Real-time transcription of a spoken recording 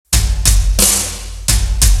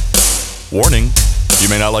Warning, you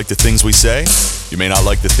may not like the things we say. You may not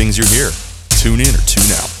like the things you hear. Tune in or tune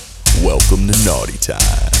out. Welcome to Naughty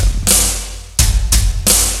Time.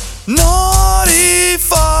 Naughty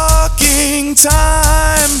fucking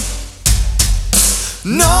time.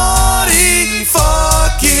 Naughty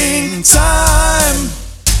fucking time.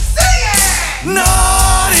 Sing it!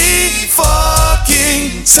 Naughty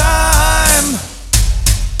fucking time.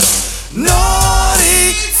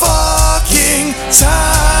 Naughty fucking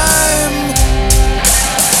time.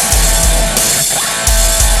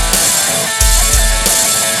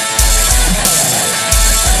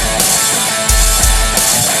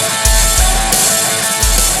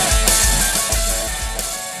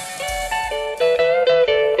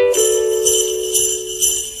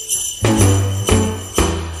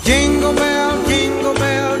 Jingle bell, jingle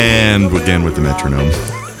bell. And again with the metronome.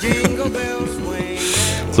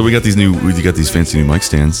 So we got these fancy new mic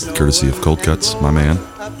stands, courtesy of Cold Cuts, my man.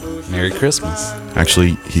 Merry Christmas.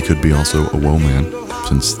 Actually, he could be also a woe man,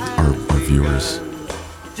 since our viewers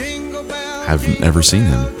have never seen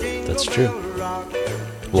him. That's true.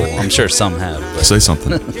 Well, I'm sure some have. But Say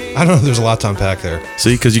something. I don't know. There's a lot to unpack there.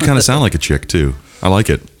 See, because you kind of sound like a chick too. I like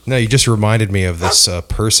it. No, you just reminded me of this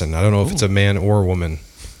person. I don't know if it's a man or a woman.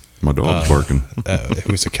 My dog's barking.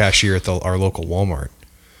 Who's a cashier at our local Walmart.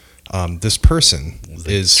 This person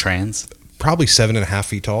is trans. probably 7.5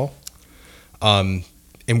 feet tall, and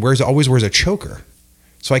always wears a choker.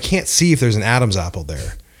 So I can't see if there's an Adam's apple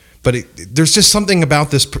there. But there's just something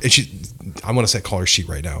about this. I want to call her she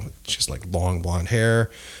right now. She's like long blonde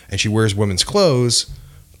hair, and she wears women's clothes.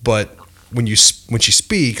 But when she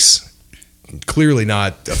speaks, clearly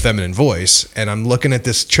not a feminine voice. And I'm looking at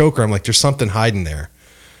this choker. I'm like, there's something hiding there.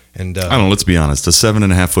 And I don't know. Let's be honest. A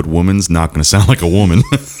 7.5 foot woman's not going to sound like a woman.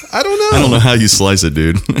 I don't know. I don't know how you slice it,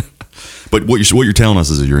 dude. But what you're telling us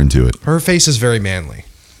is that you're into it. Her face is very manly.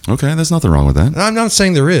 Okay, there's nothing wrong with that. I'm not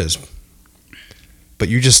saying there is, but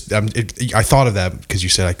you just I thought of that because you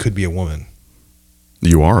said I could be a woman.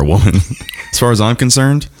 You are a woman. As far as I'm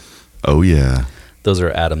concerned, oh yeah. Those are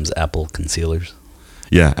Adam's apple concealers.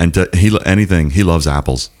 Yeah, and he loves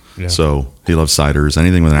apples. Yeah. So he loves ciders.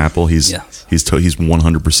 Anything with an apple, he's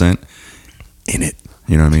 100% in it.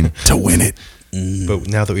 You know what I mean? To win it. But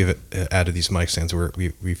now that we've added these mic stands,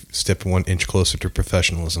 we've stepped 1 inch closer to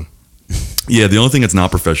professionalism. Yeah, the only thing that's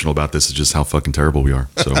not professional about this is just how fucking terrible we are.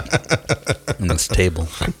 So, On this table.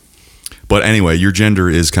 but anyway, your gender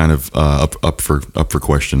is kind of up for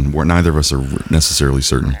question. Where neither of us are necessarily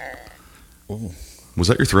certain. Ooh. Was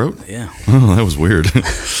that your throat? Yeah. Oh, that was weird.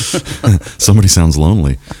 Somebody sounds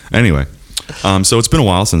lonely. Anyway, so it's been a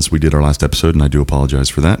while since we did our last episode, and I do apologize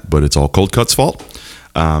for that. But it's all Cold Cut's fault.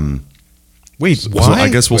 Wait, why? So I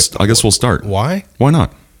guess we'll start. Why? Why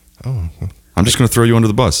not? Oh, I'm just going to throw you under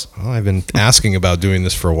the bus. well, I've been asking about doing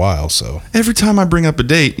this for a while, so Every time I bring up a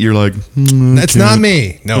date, you're like, that's not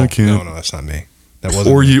me. No, I can't. no, that's not me. That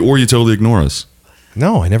wasn't. or me. you totally ignore us.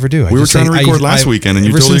 No, I never do. We were trying to record last weekend, and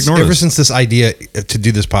you totally ignored us. Ever since this idea to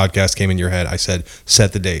do this podcast came in your head, I said,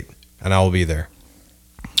 set the date, and I will be there.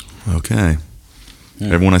 Okay.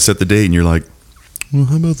 And when I set the date, and you're like, well,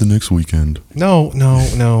 how about the next weekend? No.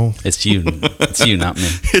 It's you. It's you, not me.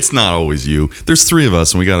 It's not always you. There's 3 of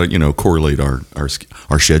us, and we got to correlate our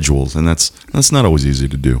schedules, and that's not always easy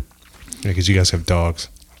to do. Because you guys have dogs,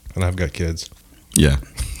 and I've got kids. Yeah,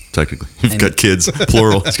 technically, you've got kids,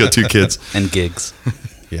 plural. He's got 2 kids. And gigs.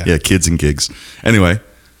 Yeah, kids and gigs. Anyway,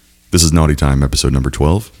 this is Naughty Time, episode number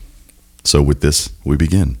 12. So with this, we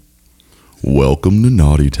begin. Welcome to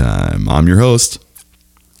Naughty Time. I'm your host,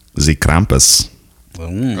 Z Krampus. Oh,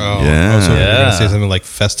 Yeah. I was hoping you were going Yeah. to say something like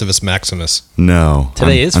Festivus Maximus. No.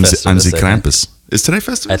 Today is I'm Festivus, Z I think. Krampus. Is today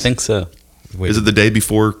Festivus? I think so. Wait, Is it the day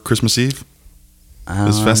before Christmas Eve?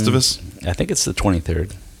 Is Festivus? I think it's the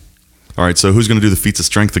 23rd. All right, so who's going to do the feats of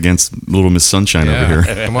strength against Little Miss Sunshine over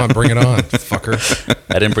here? Come on, bring it on, fucker.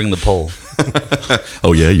 I didn't bring the poll.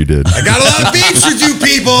 Oh, yeah, you did. I got a lot of beefs with you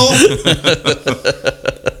people.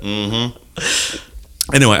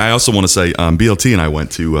 Anyway, I also want to say BLT and I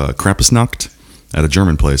went to Krampusnacht at a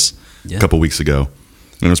German place a couple weeks ago.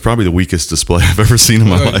 And it was probably the weakest display I've ever seen in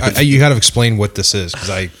my life. You got to explain what this is,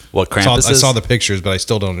 because What Krampus I is? saw the pictures, but I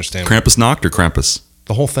still don't understand. Krampusnacht or Krampus?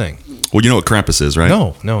 The whole thing. Well, you know what Krampus is, right?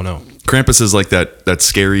 No. Krampus is like that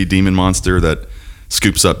scary demon monster that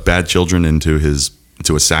scoops up bad children into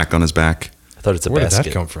a sack on his back. I thought it's a Where basket.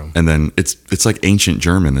 did that come from? And then it's like ancient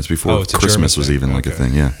German. It's before it's a Christmas German was thing. even like a Okay.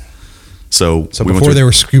 thing, yeah. So we before they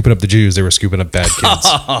were scooping up the Jews, they were scooping up bad kids.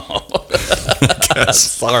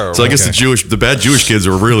 Sorry. So I guess the bad Jewish kids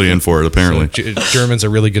are really in for it, apparently. Germans are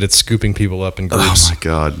really good at scooping people up in Oh groups. my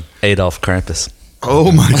God. Adolf Krampus.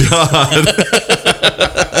 Oh my God.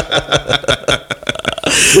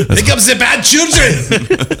 Pick up the bad children.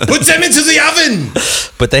 Put them into the oven.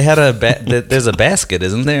 But they had there's a basket,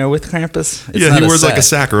 isn't there, with Krampus? It's Yeah, not he wears like a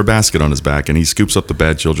sack. sack or a basket on his back, and he scoops up the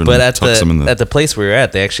bad children But and at tucks them in the place we were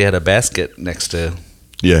at, they actually had a basket next to.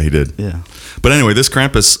 Yeah, he did. Yeah. But anyway, this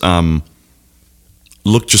Krampus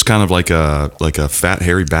looked just kind of like a fat,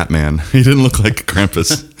 hairy Batman. He didn't look like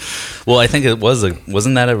Krampus. Well, I think it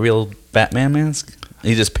wasn't that a real Batman mask?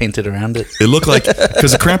 He just painted around it. It looked like,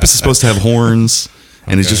 because the Krampus is supposed to have horns,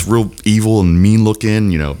 and he's just real evil and mean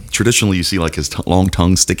looking. You know, traditionally you see like his long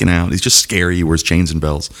tongue sticking out. He's just scary. He wears chains and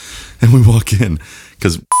bells. And we walk in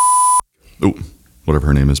because, whatever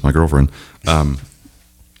her name is, my girlfriend.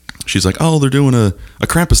 She's like, oh, they're doing a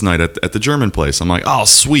Krampus night at the German place. I'm like, oh,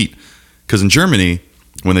 sweet. Because in Germany,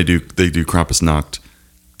 when they do Krampusnacht,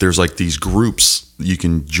 there's like these groups you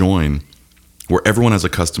can join where everyone has a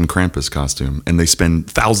custom Krampus costume, and they spend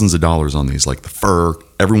thousands of dollars on these, like the fur.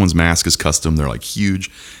 Everyone's mask is custom. They're like huge,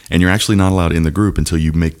 and you're actually not allowed in the group until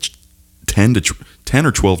you make 10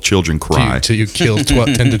 or 12 children cry. Till you kill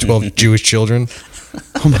 10 to 12 Jewish children.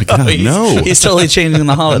 Oh my God, no. He's totally changing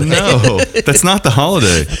the holiday. No, that's not the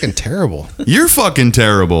holiday. Fucking terrible. You're fucking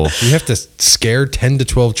terrible. You have to scare 10 to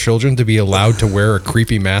 12 children to be allowed to wear a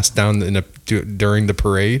creepy mask during the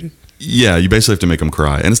parade. Yeah, you basically have to make them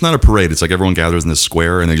cry. And it's not a parade. It's like everyone gathers in this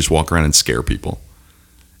square and they just walk around and scare people.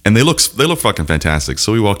 And they look fucking fantastic.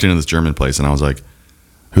 So we walked into this German place and I was like,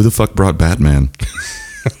 who the fuck brought Batman?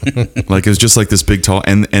 Like, it was just like this big tall,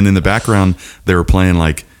 and in the background they were playing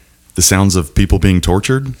like the sounds of people being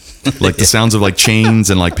tortured, like the sounds of like chains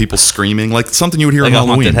and like people screaming, like something you would hear Like on a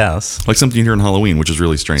Halloween. haunted house. Like something you hear on Halloween, which is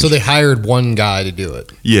really strange. So they hired one guy to do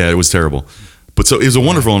it. Yeah, it was terrible. But so it was a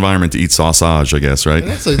wonderful environment to eat sausage, I guess, right?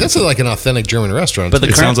 That's like an authentic German restaurant. But too.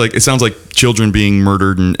 the It sounds like children being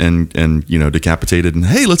murdered and you know, decapitated, and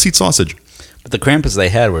hey, let's eat sausage. But the Krampus they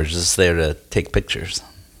had were just there to take pictures.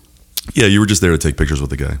 Yeah, you were just there to take pictures with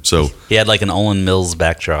the guy. So He had like an Owen Mills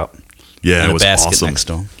backdrop. yeah, And it a was basket awesome. next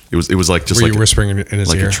to him. It was like just Were like you whispering in his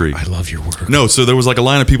like ear? a treat. I love your work. No, so there was like a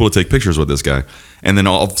line of people to take pictures with this guy, and then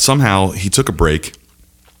somehow he took a break,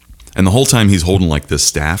 and the whole time he's holding like this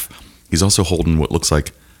staff, he's also holding what looks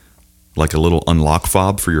like a little unlock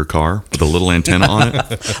fob for your car with a little antenna on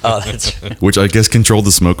it, Oh, that's which I guess controlled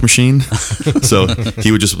the smoke machine. So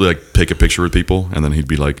he would just like take a picture with people, and then he'd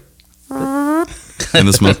be like, and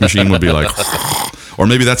the smoke machine would be like, or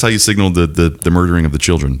maybe that's how you signaled the murdering of the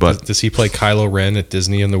children. But Does he play Kylo Ren at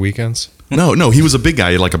Disney on the weekends? no, he was a big guy,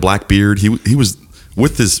 he had like a black beard. He was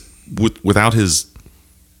without his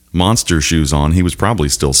monster shoes on, he was probably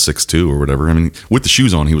still 6'2" or whatever. I mean, with the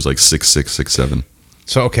shoes on, he was like 6'6", 6'7".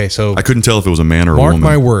 So I couldn't tell if it was a man or a mark woman.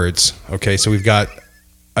 my words. Okay, so we've got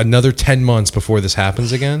another 10 months before this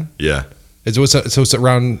happens again. Yeah, So it's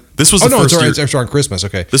around. This was oh the no, first it's, year- it's around Christmas.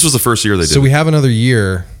 Okay, this was the first year they did. so we it. have another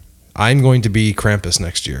year. I'm going to be Krampus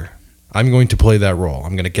next year. I'm going to play that role.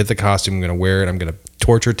 I'm going to get the costume. I'm going to wear it. I'm going to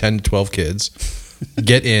torture 10 to 12 kids.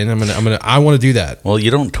 Get in. I want to do that. well,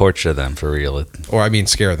 you don't torture them for real. Or I mean,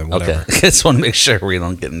 scare them. Whatever. Okay. I just want to make sure we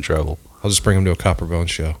don't get in trouble. I'll just bring them to a Copperbone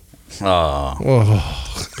show. Oh,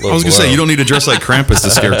 Oh, I was gonna say, you don't need to dress like Krampus to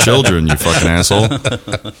scare children, you fucking asshole.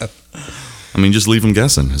 I mean, just leave them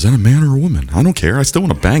guessing. Is that a man or a woman? I don't care. I still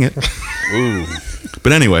want to bang it. ooh.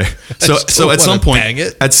 But anyway, so still at some wanna point, bang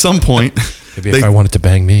it. maybe if I wanted to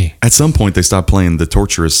bang me. At some point, they stopped playing the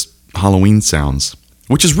torturous Halloween sounds,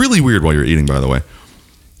 which is really weird while you're eating, by the way.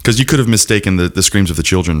 Because you could have mistaken the screams of the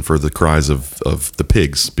children for the cries of the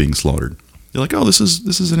pigs being slaughtered. You're like, oh, this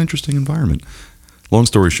is an interesting environment. Long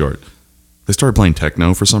story short, they started playing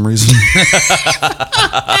techno for some reason.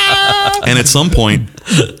 And at some point,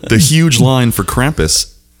 the huge line for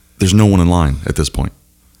Krampus, there's no one in line at this point.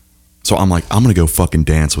 So I'm like, I'm going to go fucking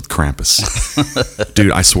dance with Krampus.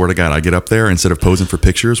 Dude, I swear to God, I get up there, instead of posing for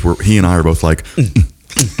pictures, he and I are both like...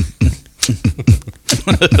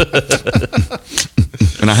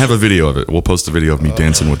 And I have a video of it. We'll post a video of me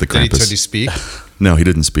dancing with the Did he Krampus. speak? No, he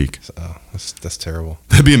didn't speak. Oh, that's terrible.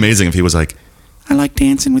 That'd be amazing if he was like, I like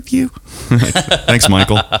dancing with you. Thanks,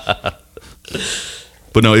 Michael.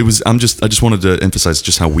 But no, it was. I just wanted to emphasize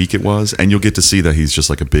just how weak it was, and you'll get to see that he's just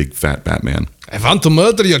like a big fat Batman. I want to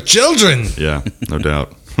murder your children. Yeah, no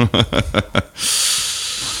doubt.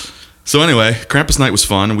 So anyway, Krampus night was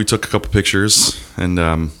fun, and we took a couple pictures, and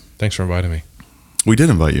Thanks for inviting me. we did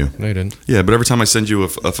invite you. No, you didn't. Yeah, but every time I send you a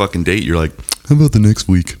fucking date, you're like, how about the next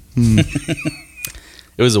week?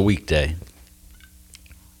 It was a weekday.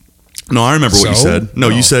 No, I remember what you So? said. No,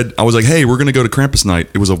 you said, I was like, hey, we're going to go to Krampus night.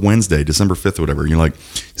 It was a Wednesday, December 5th or whatever. And you're like,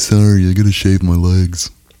 sorry, I got to shave my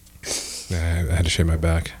legs. Nah, I had to shave my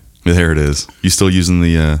back. There it is. You still using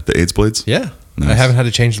the AIDS blades? Yeah. Nice. I haven't had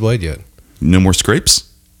to change the blade yet. No more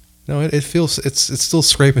scrapes? No, it feels it's still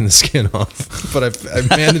scraping the skin off, but I've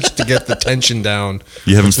managed to get the tension down.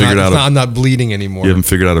 You haven't figured out I'm not bleeding anymore. You haven't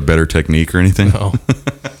figured out a better technique or anything? No.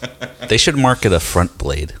 They should market a front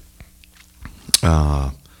blade.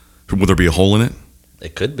 Will there be a hole in it?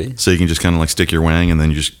 It could be. So you can just kind of like stick your wang and then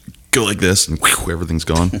you just go like this and whew, everything's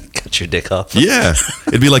gone? Cut your dick off. Yeah.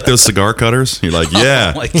 It'd be like those cigar cutters. You're like,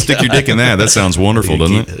 yeah, Oh my stick your dick in that. That sounds wonderful,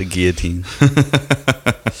 doesn't it? A guillotine.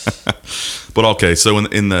 But okay, so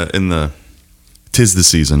in the 'tis the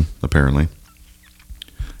season, apparently.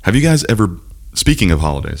 Have you guys ever, speaking of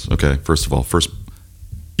holidays, okay, first,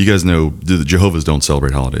 you guys know the Jehovah's don't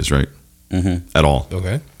celebrate holidays, right? Mm-hmm. At all.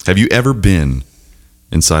 Okay. Have you ever been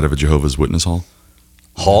inside of a Jehovah's Witness hall?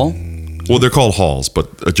 Hall? Well, they're called halls, but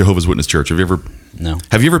a Jehovah's Witness church. Have you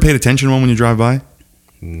ever paid attention to one when you drive by?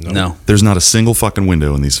 No. There's not a single fucking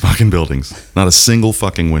window in these fucking buildings. Not a single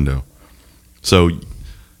fucking window. So,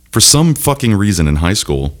 for some fucking reason in high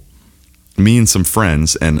school, me and some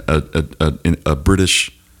friends and a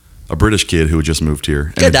British kid who had just moved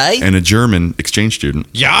here, Good day. and a German exchange student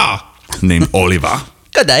Yeah. named Oliver.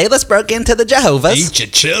 Good day. Let's break into the Jehovah's. Eat your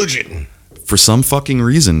children. For some fucking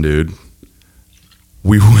reason, dude,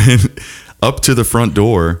 we went up to the front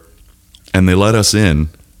door and they let us in.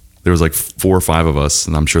 There was like 4 or 5 of us,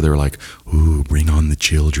 and I'm sure they were like, "Ooh, bring on the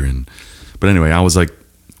children." But anyway, I was like,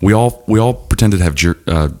 we all pretended to have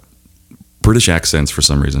British accents for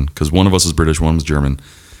some reason, because one of us is British, one was German.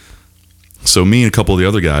 So me and a couple of the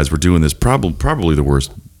other guys were doing this probably the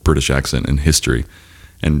worst British accent in history,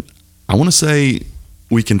 and I want to say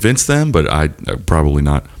we convinced them, but I probably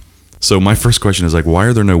not. So my first question is like, why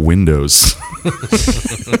are there no windows?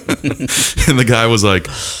 And the guy was like,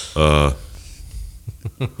 well,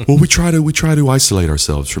 we try to isolate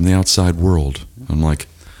ourselves from the outside world. I'm like,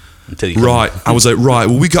 right. I was like, right,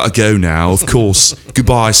 well, we got to go now, of course.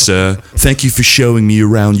 Goodbye, sir. Thank you for showing me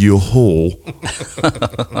around your hall.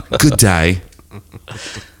 Good day.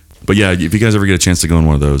 But yeah, if you guys ever get a chance to go in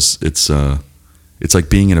one of those, it's like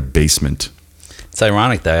being in a basement. It's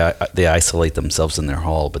ironic that they isolate themselves in their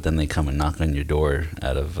hall, but then they come and knock on your door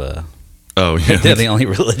out of... Oh, yeah. They're the only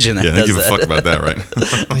religion that Yeah, they does give a that. fuck about that,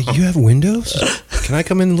 right? Like, you have windows? Can I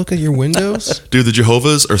come in and look at your windows? Dude, the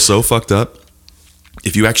Jehovah's are so fucked up.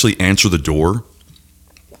 If you actually answer the door,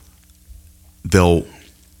 they'll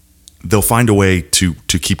find a way to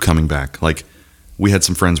keep coming back. Like, we had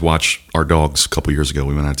some friends watch our dogs a couple years ago.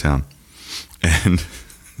 We went out of town,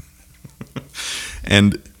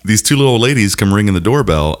 and these 2 little ladies come ringing the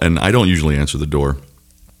doorbell, and I don't usually answer the door,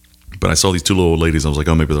 but I saw these 2 little ladies. I was like,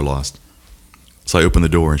 oh, maybe they're lost. So I opened the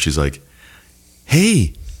door, and she's like,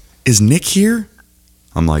 "Hey, is Nick here?"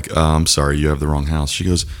 I'm like, "I'm sorry, you have the wrong house." She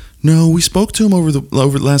goes, "No, we spoke to him over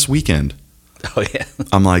last weekend." Oh, yeah.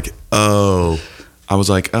 I'm like, "Oh." I was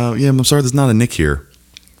like, "Oh, yeah, I'm sorry, there's not a Nick here."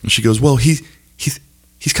 And she goes, "Well, he's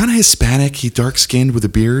kind of Hispanic. He's dark-skinned with a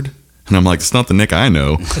beard." And I'm like, "It's not the Nick I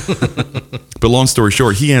know." But long story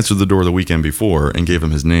short, he answered the door the weekend before and gave him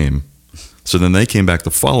his name. So then they came back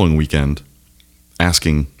the following weekend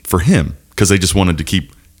asking for him because they just wanted to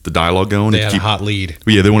keep the dialogue going. They and had keep, a hot lead.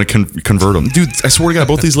 Yeah, they want to convert him. Dude, I swear to God,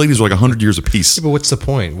 both these ladies were like 100 years apiece. Yeah, but what's the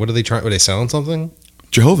point? What are they trying? Are they selling something?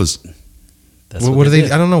 Jehovah's. That's What are they?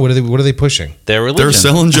 do. I don't know. What are they pushing? Their religion. They're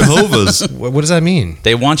selling Jehovah's. What does that mean?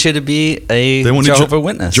 They want you to be a They want to Jehovah's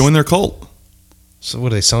Witness. join their cult. So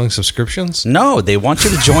what are they selling? Subscriptions? No, they want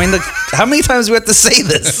you to join the... How many times do we have to say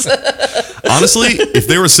this? Honestly, if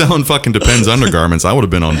they were selling fucking Depends undergarments, I would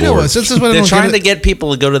have been on No, board. this is what I They're don't trying to get. get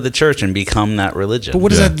people to go to the church and become that religion. But what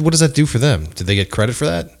does Yeah. that? What does that do for them? Did they get credit for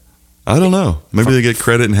that? I don't know. Maybe they get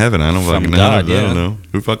credit in heaven. I don't From fucking know. God, I yeah. don't know.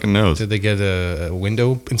 Who fucking knows? Did they get a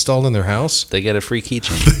window installed in their house? They get a free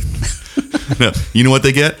keychain. No. You know what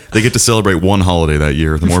they get? They get to celebrate one holiday that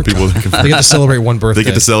year. The more people they can They get to celebrate one birthday. they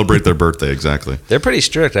get to celebrate their birthday, exactly. They're pretty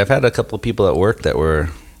strict. I've had a couple of people at work that were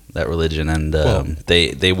that religion, and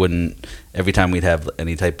they wouldn't. Every time we'd have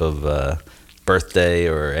any type of birthday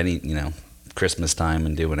or any Christmas time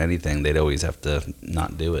and doing anything, they'd always have to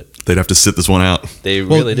not do it. They'd have to sit this one out. They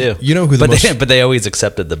Well, really do. you know who the most- but they always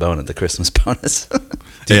accepted the the Christmas bonus.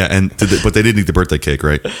 Yeah, but they didn't eat the birthday cake,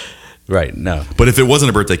 right? Right? No. But if it wasn't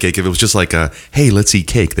a birthday cake, if it was just like hey, let's eat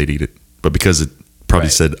cake, they'd eat it. But because it probably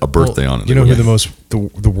Right. said a birthday on it. You know they who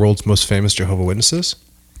wouldn't. the world's most famous Jehovah's Witness is?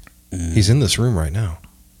 He's in this room right now.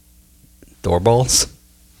 Doorballs.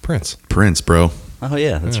 Prince. Prince, bro. Oh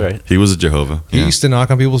yeah, that's right. He was a Jehovah. He Yeah. used to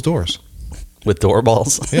knock on people's doors. With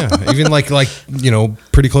doorballs. Yeah, even like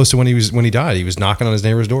pretty close to when he died. He was knocking on his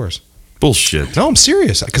neighbor's doors. Bullshit. No, I'm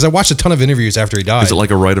serious because I watched a ton of interviews after he died. Is it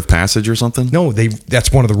like a rite of passage or something? No,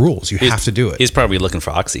 that's one of the rules. You have to do it. He's probably looking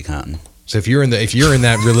for OxyContin. So if you're in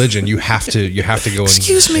that religion, you have to go.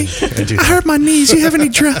 Excuse me, and do I that. hurt my knees. You have any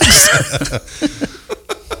drugs?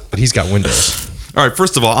 But he's got windows. All right,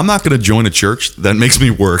 first of all, I'm not going to join a church that makes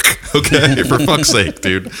me work. Okay, for fuck's sake,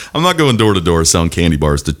 dude. I'm not going door to door selling candy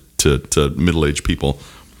bars to middle-aged people.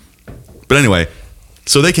 But anyway,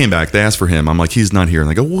 so they came back. They asked for him. I'm like, he's not here. And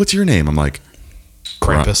they go, well, what's your name? I'm like,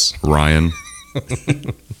 Krampus. Ryan.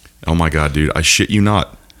 Oh my God, dude. I shit you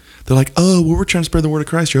not. They're like, oh, well, we're trying to spread the word of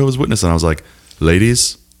Christ, Jehovah's Witness. And I was like,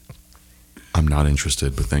 ladies, I'm not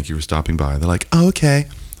interested, but thank you for stopping by. They're like, oh, okay.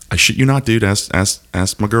 I shit you not, dude.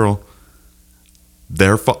 Ask my girl.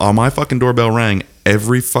 My fucking doorbell rang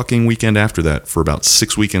every fucking weekend after that for about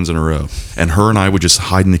 6 weekends in a row. And her and I would just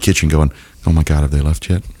hide in the kitchen going, oh my God, have they left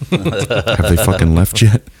yet? Have they fucking left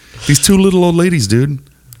yet? These two little old ladies, dude.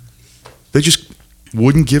 They just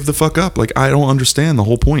wouldn't give the fuck up. Like, I don't understand the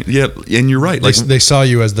whole point. Yeah, and you're right. Like, They saw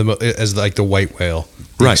you as like the white whale,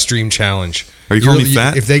 the Right. extreme challenge. Are you calling me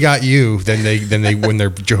fat? If they got you, then they win their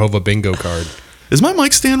Jehovah bingo card. is my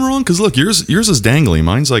mic stand wrong? Because look, yours is dangly.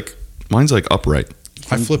 Mine's like upright.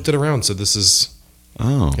 I flipped it around, so this is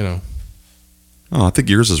Oh. Oh, I think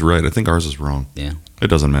yours is right. I think ours is wrong. Yeah. It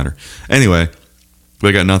doesn't matter. Anyway,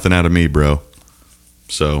 they got nothing out of me, bro.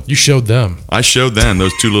 So You showed them. I showed them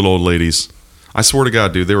those two little old ladies. I swear to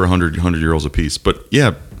God, dude, they were 100-year-olds apiece. But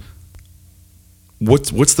yeah,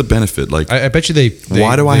 what's the benefit? Like, I bet you they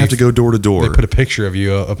why do I have to go door to door They put a picture of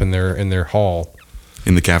you up in their hall.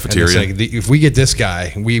 in the And it's cafeteria? like, if we get this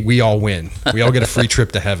guy, we all win. We all get a free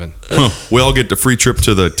trip to heaven. Huh, we all get the free trip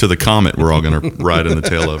to the comet we're all going to ride in the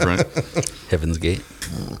tail of, right? Heaven's Gate.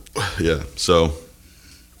 Yeah. So.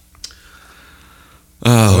 that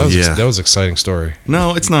Oh was, yeah. that was an exciting story.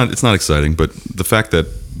 No, it's not. It's not exciting. But the fact that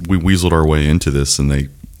we weaseled our way into this and they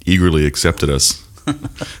eagerly accepted us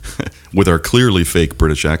with our clearly fake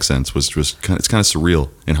British accents was just it's kind of surreal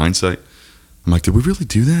in hindsight. I'm like, did we really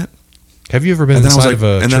do that? Have you ever been And then I was inside like, of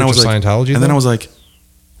a and then I church was of like, Scientology? and then I was like,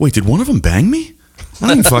 wait, did one of them bang me? I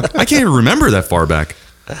don't even fuck. I can't even remember that far back.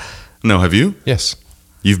 No, have you? yes,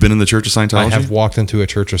 You've been in the Church of Scientology? I have walked into a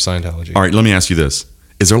church of Scientology. All right, let me ask you this.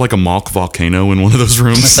 Is there like a mock volcano in one of those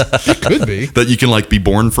rooms Could be. that you can like be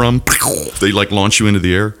born from? They like launch you into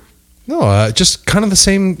the air? No, just kind of the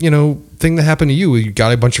same, thing that happened to you. We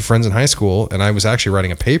got a bunch of friends in high school, and I was actually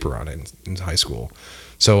writing a paper on it in high school.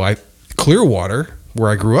 So Clearwater,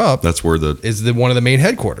 where I grew up, That's where the is one of the main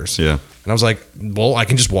headquarters. yeah. And I was like, well, I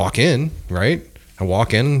can just walk in, right? I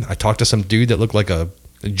walk in. I talked to some dude that looked like a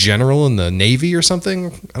general in the Navy or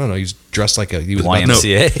something. I don't know. He was dressed like he was YMCA. No,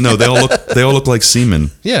 MCA? no, they all look like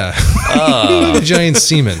seamen. yeah, the giant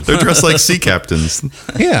seaman. They're dressed like sea captains.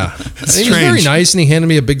 Yeah, and he was strange. very nice, and he handed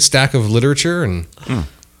me a big stack of literature and.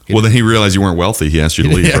 Well, then he realized you weren't wealthy. He asked you to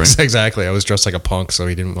leave, Yeah, right? exactly. I was dressed like a punk, so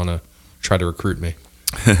he didn't want to try to recruit me.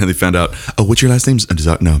 And they found out, oh, what's your last name?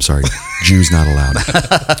 No, I'm sorry. Jews not allowed.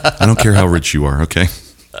 I don't care how rich you are, okay?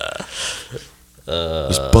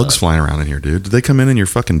 There's bugs flying around in here, dude. Did they come in your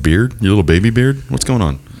fucking beard? Your little baby beard? What's going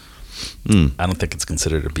on? I don't think it's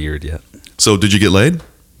considered a beard yet. So, did you get laid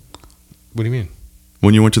What do you mean?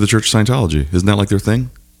 when you went to the Church of Scientology? Isn't that like their thing?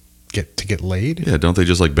 Get laid? Yeah, don't they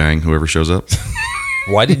just like bang whoever shows up?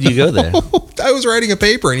 Why did you go there? I was writing a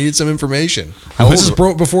paper. I needed some information. How old This is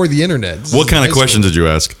was- before the internet. This What is kind high of questions school. did you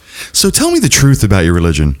ask? So, tell me the truth about your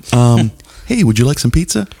religion. Hey, would you like some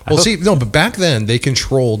pizza? Well, see, no, but back then they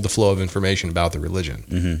controlled the flow of information about the religion.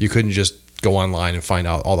 Mm-hmm. You couldn't just go online and find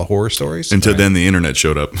out all the horror stories. Until then, the internet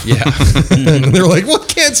showed up. Yeah. And they're like, well,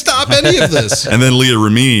 can't stop any of this. And then Leah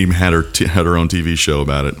Remini had her own TV show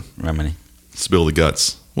about it. Remini. Spill the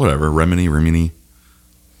guts. Whatever. Remini.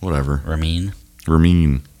 Whatever. Ramin.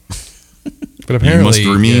 Ramin. But apparently, must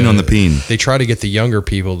remain on the peen. They try to get the younger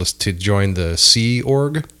people to join the Sea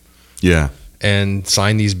Org Yeah. and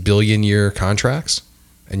sign these billion-year contracts,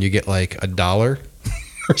 and you get like $1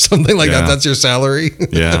 or something like Yeah. that. That's your salary.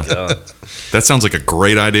 Yeah. That sounds like a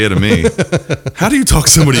great idea to me. How do you talk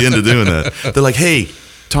somebody into doing that? They're like, hey,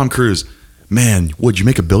 Tom Cruise, man, would you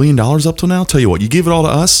make $1 billion up till now? Tell you what, you give it all to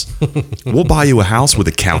us, we'll buy you a house with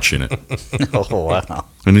a couch in it. Oh, wow.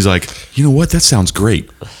 And he's like, you know what? That sounds great.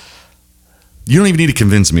 You don't even need to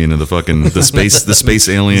convince me into the space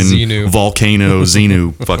alien Xenu. volcano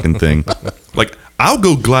Xenu fucking thing. Like, I'll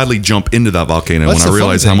go gladly jump into that volcano That's when the I fun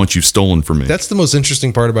realize how thing. much you've stolen from me. That's the most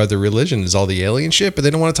interesting part about the religion is all the alien shit, but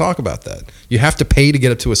they don't want to talk about that. You have to pay to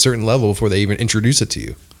get up to a certain level before they even introduce it to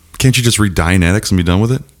you. Can't you just read Dianetics and be done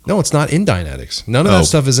with it? No, it's not in Dianetics. None of Oh. that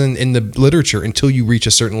stuff is in the literature until you reach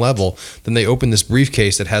a certain level. Then they open this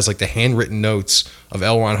briefcase that has like the handwritten notes of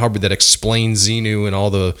L. Ron Hubbard that explains Xenu and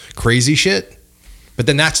all the crazy shit. But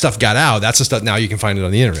then that stuff got out. That's the stuff now you can find it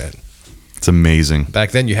on the internet. It's amazing. Back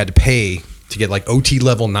then, you had to pay to get like OT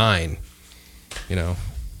level 9. You know.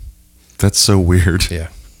 That's so weird. Yeah.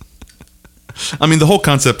 I mean, the whole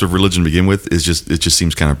concept of religion to begin with is it just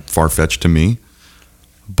seems kind of far-fetched to me.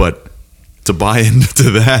 But to buy into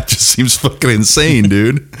that just seems fucking insane,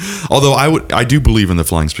 dude. Although I do believe in the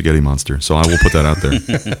flying spaghetti monster, so I will put that out there.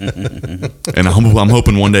 And I'm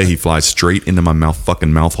hoping one day he flies straight into my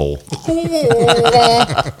fucking mouth hole.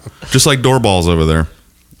 Just like Doorballs over there.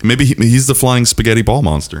 Maybe he's the flying spaghetti ball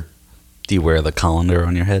monster. Do you wear the colander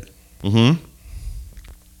on your head? Mm-hmm.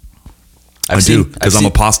 I do, because I'm a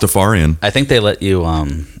Pastafarian. I think they let you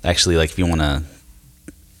actually, like, if you want to,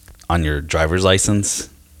 on your driver's license,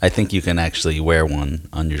 I think you can actually wear one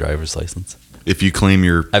on your driver's license. If you claim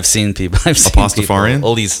you're I've seen people. Pastafarian?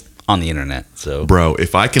 All these on the internet. So, bro,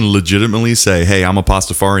 if I can legitimately say, hey, I'm a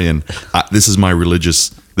Pastafarian, this is my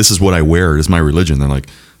this is what I wear, it's my religion, they're like,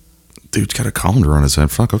 dude's got a colander on his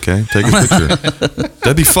head. Fuck, okay, take a picture.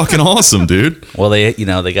 That'd be fucking awesome, dude. well, they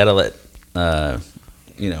got to let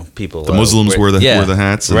people. The Muslims wear the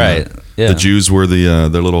hats, and right? The Jews wear their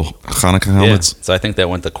little Hanukkah helmets. So I think that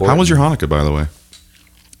went to court. How was your Hanukkah, by the way?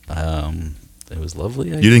 It was lovely.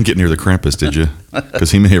 You didn't get near the Krampus, did you?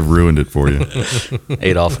 Because he may have ruined it for you.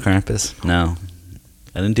 Adolf Krampus? No,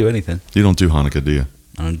 I didn't do anything. You don't do Hanukkah, do you?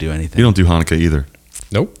 I don't do anything. You don't do Hanukkah either.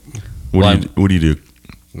 Nope. What do you do?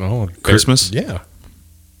 No. Christmas? Yeah.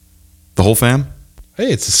 The whole fam?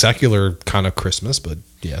 Hey, it's a secular kind of Christmas, but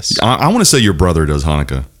yes. I want to say your brother does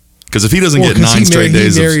Hanukkah. Because if he doesn't get 9 straight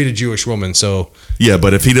days he married a Jewish woman, so... Yeah,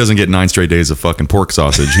 but if he doesn't get 9 straight days of fucking pork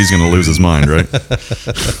sausage, he's going to lose his mind, right?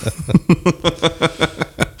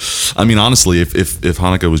 I mean, honestly, if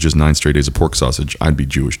Hanukkah was just 9 straight days of pork sausage, I'd be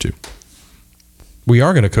Jewish too. We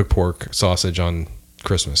are going to cook pork sausage on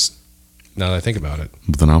Christmas, now that I think about it.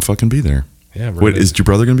 But then I'll fucking be there. Yeah. Wait, is your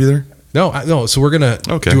brother going to be there? No, so we're going to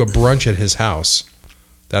do a brunch at his house.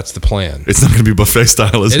 That's the plan. It's not going to be buffet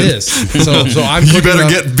style, is it? It is. So I'm you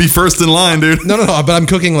better be first in line, dude. No, but I'm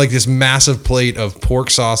cooking like this massive plate of pork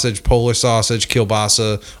sausage, Polish sausage,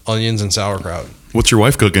 kielbasa, onions, and sauerkraut. What's your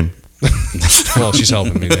wife cooking? Well, she's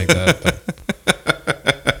helping me make that.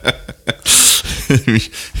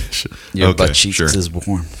 Your butt cheeks is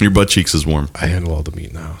warm. Your butt cheeks is warm. I handle all the meat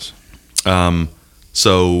in the house.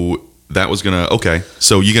 So that was going to... Okay.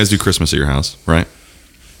 So you guys do Christmas at your house, right?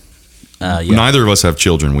 Yeah. Neither of us have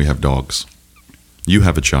children. We have dogs. You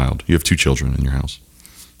have a child. You have 2 children in your house.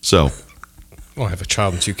 So... Well, I have a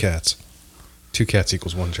child and 2 cats. 2 cats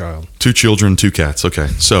equals 1 child. 2 children, 2 cats. Okay.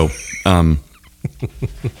 So,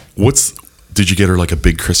 did you get her like a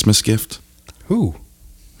big Christmas gift? Who?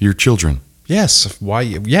 Your children. Yes. Why?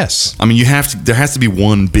 Yes. I mean, there has to be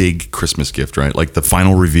one big Christmas gift, right? Like the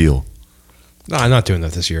final reveal. No, I'm not doing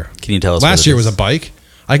that this year. Can you tell us? Last year was a bike.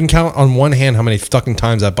 I can count on one hand how many fucking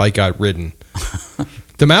times that bike got ridden.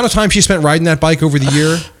 The amount of time she spent riding that bike over the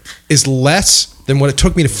year is less than what it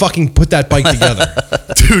took me to fucking put that bike together.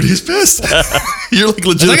 Dude, he's pissed. You're like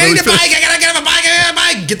legitimately I need a bike. I gotta get a bike. I got a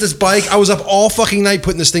bike. Get this bike. I was up all fucking night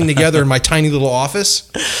putting this thing together in my tiny little office.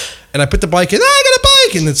 And I put the bike in. I got a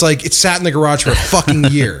bike. And it's like, it sat in the garage for a fucking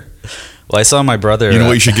year. Well, I saw my brother. You know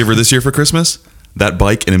what you should give her this year for Christmas? That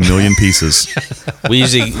bike in a million pieces. We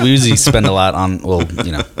usually spend a lot on,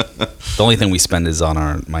 the only thing we spend is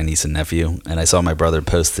on my niece and nephew. And I saw my brother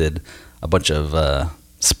posted a bunch of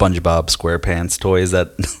SpongeBob SquarePants toys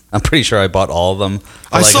that I'm pretty sure I bought all of them.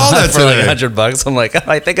 I saw that for today. like $100. I'm like,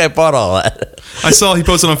 I think I bought all that. I saw he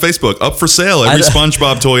posted on Facebook, up for sale, every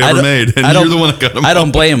SpongeBob toy ever made. And you're the one that got them. I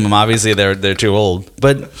don't blame them. Obviously, they're too old.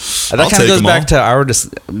 But that kind of goes back to our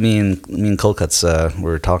me and Colcuts we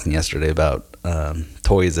were talking yesterday about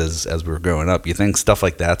toys as we were growing up. You think stuff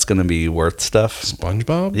like that's going to be worth stuff?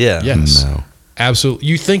 SpongeBob? Yeah. Yes. No. Absolutely.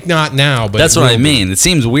 You think not now, but that's what I mean. It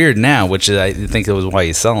seems weird now, which I think it was why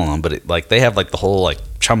he's selling them. But they have like the whole like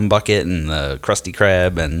chum bucket and the Krusty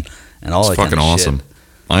Krab and all that. It's fucking kind of awesome. Shit.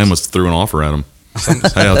 I almost threw an offer at him.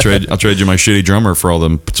 Hey, I'll trade you my shitty drummer for all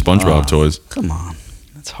them SpongeBob toys. Come on,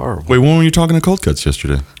 that's horrible. Wait, when were you talking to Cold Cuts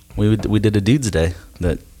yesterday? We did a Dudes Day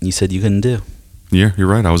that you said you couldn't do. Yeah, you're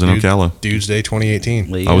right. I was in Ocala. Dudes Day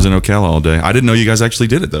 2018. I was in Ocala all day. I didn't know you guys actually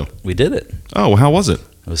did it though. We did it. Oh, well, how was it?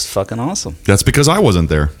 It was fucking awesome. That's because I wasn't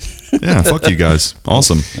there. Yeah, fuck you guys.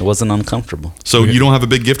 Awesome. It wasn't uncomfortable. So you don't have a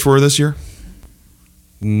big gift for her this year?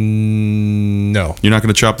 No. You're not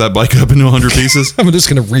going to chop that bike up into 100 pieces? I'm just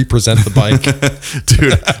going to represent the bike.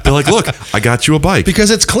 Dude, they're like, look, I got you a bike.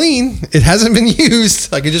 Because it's clean. It hasn't been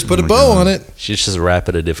used. I could just put a bow on it. She just wrap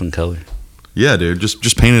it a different color. Yeah, dude.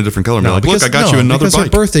 Just paint it a different color. And be like, look, I got you another because bike.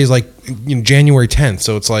 her birthday is like January 10th.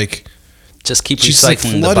 So it's like... Just keep she's like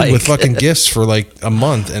recycling the flooded bike. with fucking gifts for like a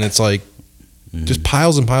month. And it's like... Just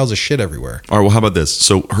piles and piles of shit everywhere. All right, well, how about this?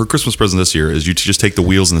 So her Christmas present this year is you to just take the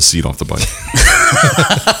wheels and the seat off the bike.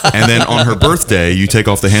 And then on her birthday, you take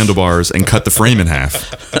off the handlebars and cut the frame in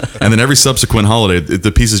half. And then every subsequent holiday,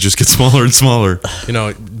 the pieces just get smaller and smaller. You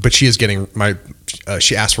know, but she is getting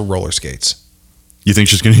she asked for roller skates. You think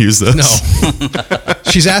she's going to use those? No.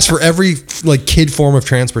 She's asked for every like kid form of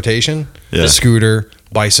transportation. Yeah. Scooter,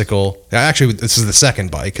 bicycle. Actually, this is the second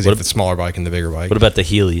bike because you have the smaller bike and the bigger bike. What about the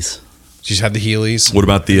Heelys? She's had the Heelys. What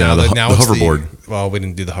about the Now it's hoverboard? Well, we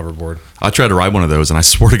didn't do the hoverboard. I tried to ride one of those, and I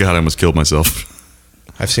swear to God, I almost killed myself.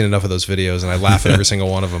 I've seen enough of those videos, and I laugh at every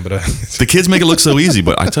single one of them. But The kids make it look so easy,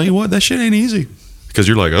 but I tell you what, that shit ain't easy. Because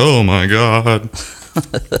you're like, oh my God.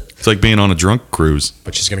 It's like being on a drunk cruise.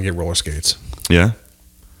 but she's gonna get roller skates. Yeah?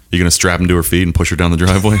 You're going to strap them to her feet and push her down the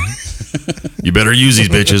driveway? You better use these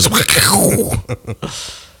bitches.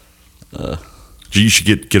 You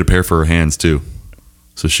should get a pair for her hands, too.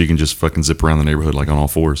 So she can just fucking zip around the neighborhood like on all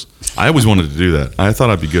fours. I always wanted to do that. I thought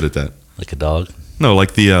I'd be good at that. Like a dog? No,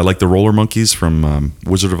 like the roller monkeys from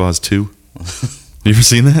Wizard of Oz 2. You ever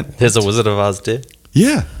seen that? There's a Wizard of Oz too?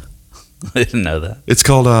 Yeah. I didn't know that. It's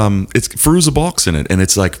called it's Fairuza Balk's in it, and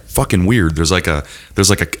it's like fucking weird. There's like a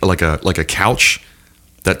couch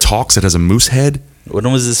that talks. It has a moose head.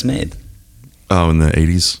 When was this made? Oh, in the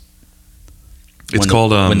 80s. It's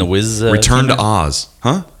called when the Wiz Return to came out? Oz,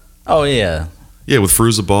 huh? Oh yeah. Yeah, with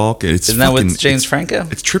Fairuza Balk. Isn't that with James Franco?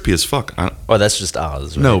 It's trippy as fuck. Oh, that's just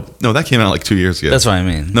Oz. Right? No, that came out like 2 years ago. That's what I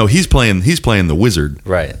mean. No, he's playing the wizard.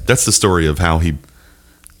 Right. That's the story of how he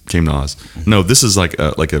came to Oz. No, this is like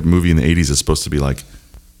a movie in the 80s that's supposed to be like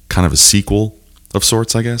kind of a sequel of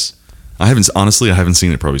sorts, I guess. I haven't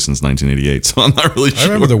seen it probably since 1988, so I'm not really sure.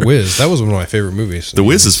 I remember The Wiz. That was one of my favorite movies. The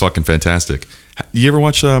Wiz is fucking fantastic. You ever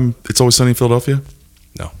watch It's Always Sunny in Philadelphia?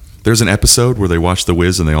 No. There's an episode where they watch The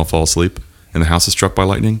Wiz and they all fall asleep and the house is struck by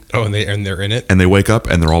lightning. Oh, and they're in it. And they wake up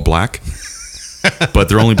and they're all black. But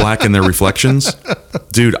they're only black in their reflections.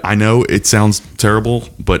 Dude, I know it sounds terrible,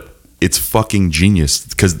 but it's fucking genius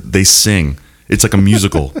because they sing. It's like a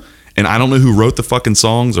musical. And I don't know who wrote the fucking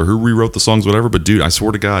songs or who rewrote the songs, whatever, but dude, I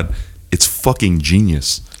swear to God, it's fucking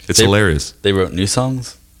genius. It's hilarious. They wrote new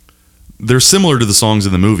songs? They're similar to the songs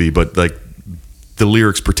in the movie, but like the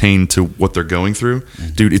lyrics pertain to what they're going through.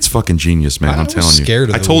 Dude, it's fucking genius, man. I'm telling you. Scared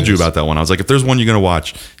of I The told you Wiz. about that one. I was like, if there's one you're going to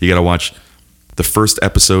watch, you got to watch the first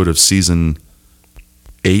episode of season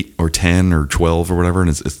 8 or 10 or 12 or whatever. And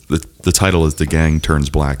it's the title is The Gang Turns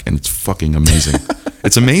Black. And it's fucking amazing.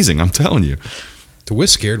 It's amazing. I'm telling you. The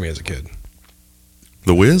Wiz scared me as a kid.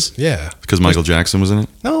 The Wiz? Yeah. Because Michael Jackson was in it?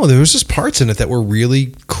 No, there was just parts in it that were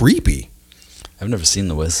really creepy. I've never seen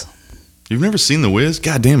The Wiz. You've never seen The Wiz?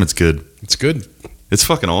 God damn, it's good. It's good. It's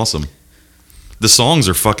fucking awesome. The songs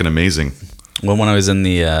are fucking amazing. Well, when I was in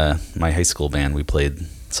the my high school band, we played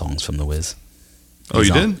songs from The Wiz. Oh,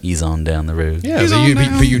 you On- did? Ease on down the road. Yeah, He's but on you,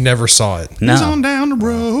 down. but you never saw it. No. He's on down the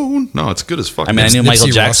road. No, it's good as fuck. I mean, I knew Nipsey Michael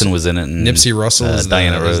Russell- Jackson was in it. And, Nipsey Russell is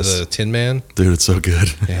Diana Rose. is the Tin Man. Dude, it's so good.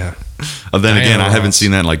 Yeah. And then again, Diana I haven't Ross.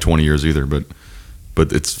 seen that in like 20 years either, but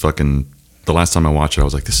it's fucking, the last time I watched it, I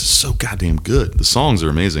was like, this is so goddamn good. The songs are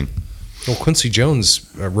amazing. Well, Quincy Jones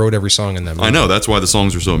wrote every song in that movie. I know, that's why the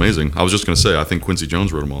songs are so amazing. I was just going to say, I think Quincy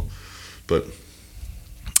Jones wrote them all. But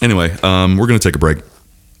anyway, we're going to take a break.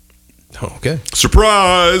 Oh, okay.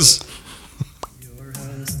 Surprise!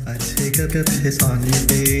 I take a piss on your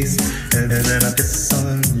face, and then I piss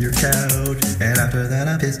on your couch, and after that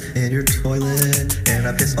I piss in your toilet, and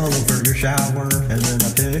I piss all over your shower, and then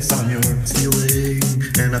I piss on your ceiling,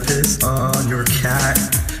 and I piss on your cat,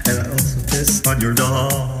 and I also piss on your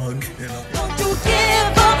dog. Don't you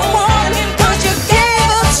give up warning, 'cause you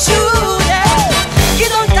gave up shooting.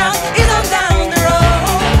 Get on down the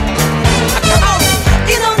road. Come on,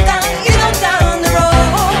 get on down the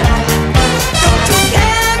road. Don't you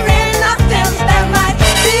carry nothing that might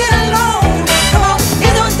be alone. Come on,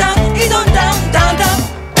 get on down. He's on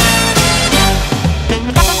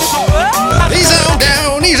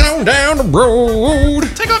down the road.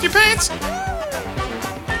 Take off your pants!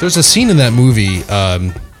 There's a scene in that movie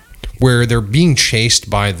where they're being chased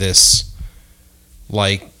by this,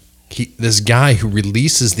 this guy who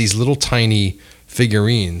releases these little tiny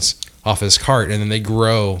figurines off his cart, and then they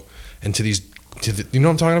grow into these. You know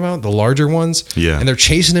what I'm talking about? The larger ones. Yeah. And they're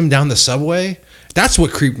chasing him down the subway. That's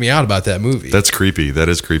what creeped me out about that movie. That's creepy. That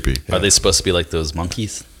is creepy. Are they supposed to be like those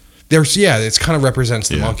monkeys? It's kind of represents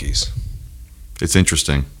the Yeah. monkeys. It's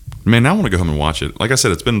interesting. Man, now I want to go home and watch it. Like I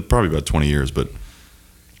said, it's been probably about 20 years, but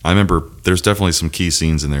I remember there's definitely some key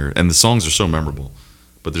scenes in there, and the songs are so memorable.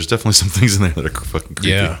 But there's definitely some things in there that are fucking creepy.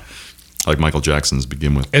 Yeah. Like Michael Jackson's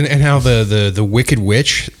Begin With. And how the Wicked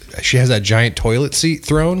Witch, she has that giant toilet seat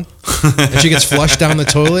thrown, and she gets flushed down the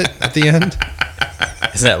toilet at the end.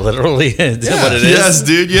 Is that literally what it is? Yes,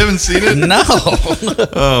 dude. You haven't seen it? No.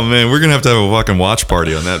 Oh, man. We're going to have a fucking watch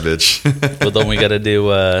party on that bitch. Well, don't we got to do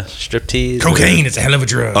striptease? Cocaine is a hell of a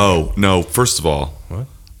drug. Oh, no. First of all, What?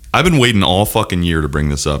 I've been waiting all fucking year to bring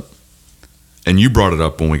this up. And you brought it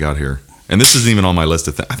up when we got here. And this isn't even on my list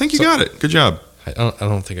of things. I think you got it. Good job. I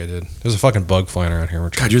don't think I did. There's a fucking bug flying around here.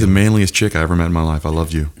 God, you're the manliest chick I ever met in my life. I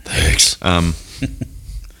love you. Thanks. Got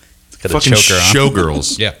a Fucking choker on.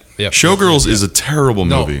 Showgirls. Yeah. Showgirls is a terrible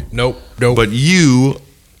No, movie. nope. But you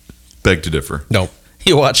beg to differ. Nope.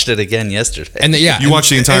 You watched it again yesterday. And You watched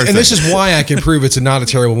the entire and this thing. is why I can prove it's not a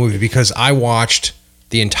terrible movie, because I watched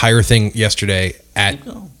the entire thing yesterday at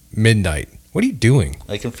midnight. What are you doing?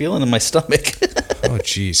 I can feel it in my stomach. Oh,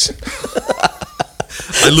 jeez.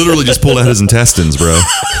 I literally just pulled out his intestines, bro.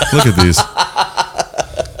 Look at these.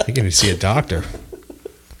 You're going to see a doctor.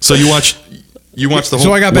 So you watched the whole.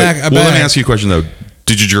 So I got Wait, back- Well, let me ask you a question though.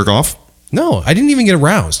 Did you jerk off? No, I didn't even get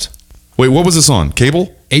aroused. Wait, what was this on?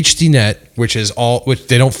 Cable? HDNet, which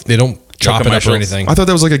they don't chop it up or commercials. anything. I thought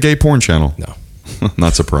that was like a gay porn channel. No.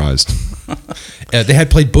 Not surprised. They had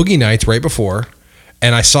played Boogie Nights right before,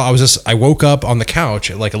 and I woke up on the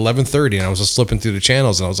couch at like 11:30, and I was just flipping through the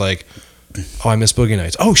channels, and I was like, oh, I miss Boogie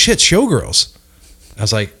Nights. Oh shit, Showgirls. I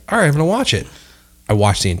was like, all right, I'm gonna watch it. I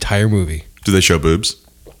watched the entire movie. Do they show boobs?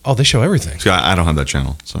 Oh, they show everything. See, I don't have that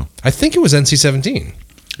channel, so I think it was NC-17.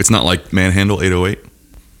 it's not like Manhandle 808.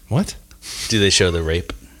 What? Do they show the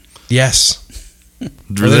rape? Yes. They Or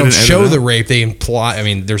they don't didn't edit show it the out? rape. They imply. I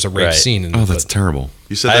mean, there's a rape Right. scene in Oh, it. that's but- terrible.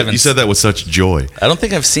 You said I that. haven't You said that with such joy. I don't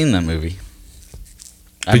think I've seen that movie.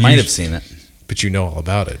 I But might you- have seen it. but you know all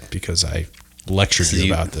about it because I lectured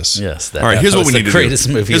you about this. Yes. That, All right, here's that what was we the need to do. greatest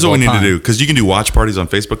movie Here's of what we all need to time. do, because you can do watch parties on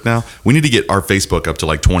Facebook now. We need to get our Facebook up to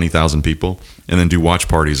like 20,000 people, and then do watch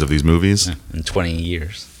parties of these movies. In 20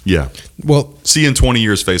 years. Yeah. Well, See you in 20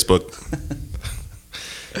 years, Facebook.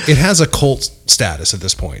 it has a cult status at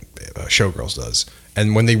this point. Showgirls does,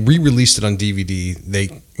 and when they re-released it on DVD,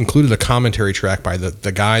 they included a commentary track by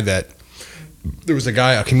the guy that there was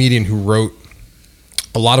a comedian who wrote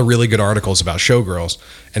a lot of really good articles about Showgirls,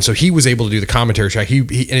 and so he was able to do the commentary track. He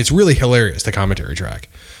and it's really hilarious, the commentary track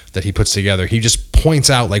that he puts together. He just points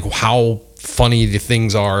out like how funny the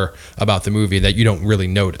things are about the movie that you don't really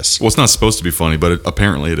notice. Well, it's not supposed to be funny, but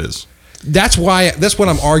apparently it is. That's what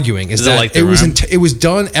I'm arguing is Is it that like The it was Room? it was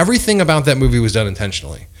done. Everything about that movie was done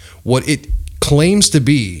intentionally. What it claims to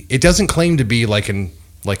be, it doesn't claim to be like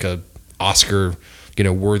a Oscar,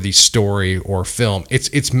 worthy story or film.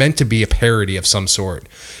 It's meant to be a parody of some sort.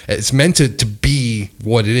 It's meant to be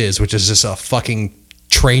what it is, which is just a fucking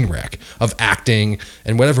train wreck of acting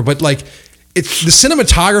and whatever. But like, the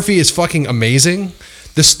cinematography is fucking amazing.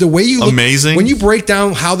 The way you look, Amazing? when you break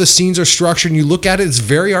down how the scenes are structured and you look at it, it's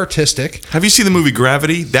very artistic. Have you seen the movie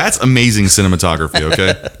Gravity? That's amazing cinematography,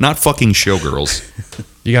 okay? Not fucking Showgirls.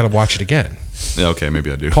 You got to watch it again. Yeah, okay,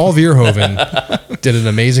 maybe I do. Paul Verhoeven did an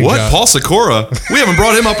amazing What? job. Paul Sikora? We haven't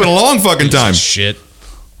brought him up in a long fucking time. Shit.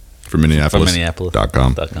 From Minneapolis. From Minneapolis.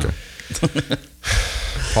 .com. .com.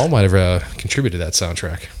 Paul might have contributed to that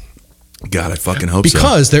soundtrack. God, I fucking hope so.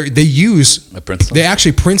 Because they use A Prince song? they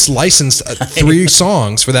actually Prince licensed 3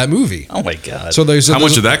 songs for that movie. Oh my God. So there's How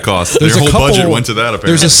much did that cost? Their there's a whole couple- budget went to that, apparently.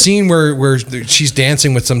 There's a scene where she's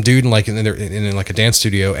dancing with some dude in like a dance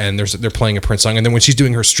studio, and they're playing a Prince song, and then when she's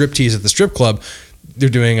doing her striptease at the strip club, they're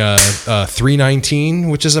doing a 319,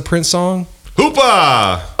 which is a Prince song.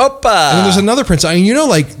 Hoopa! Opa! And then there's another Prince. I mean,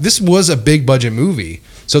 like this was a big budget movie,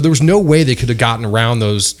 so there was no way they could have gotten around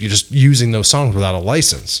those. You're just using those songs without a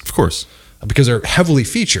license Of course. because they're heavily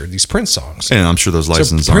featured. These Prince songs. And I'm sure those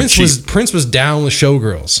licenses So aren't cheap. Prince was down with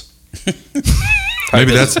Showgirls,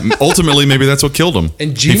 Maybe that's what killed him. And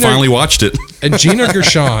he Gina- finally watched it. and Gina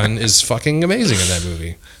Gershon is fucking amazing in that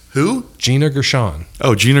movie. Who? Gina Gershon,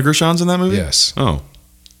 Oh, Gina Gershon's in that movie? Yes. Oh.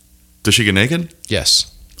 Does she get naked? yes,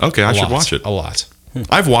 Okay, I a should lot, watch it. a lot.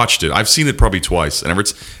 I've watched it. I've seen it probably twice. And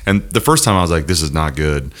the first time I was like, this is not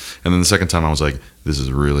good. And then the second time I was like, this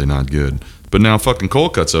is really not good. But now fucking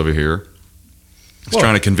Cold Cuts over here is Look,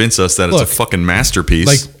 trying to convince us that it's look, a fucking masterpiece.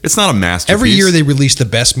 like, it's not a masterpiece. Every year they release the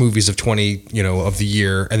best movies of 20, of the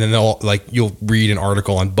year, and then you'll read an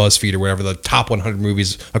article on BuzzFeed or whatever, the top 100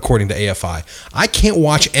 movies according to AFI. I can't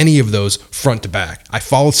watch any of those front to back. I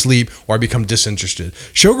fall asleep or I become disinterested.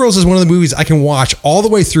 Showgirls is one of the movies I can watch all the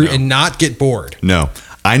way through and not get bored. No.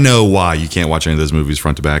 I know why you can't watch any of those movies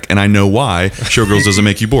front to back, and I know why Showgirls doesn't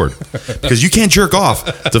make you bored. Because you can't jerk off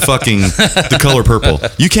to fucking The Color Purple.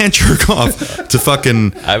 You can't jerk off to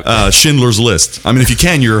fucking Schindler's List. I mean, if you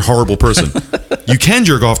can, you're a horrible person. You can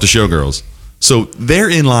jerk off to Showgirls. So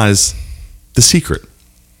therein lies the secret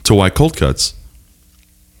to why Cold Cuts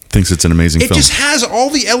thinks it's an amazing It film. just has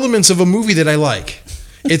all the elements of a movie that I like.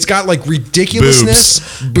 It's got like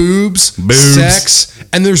ridiculousness, boobs, sex,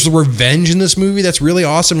 and there's the revenge in this movie that's really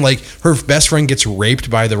awesome. Like her best friend gets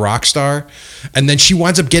raped by the rock star, and then she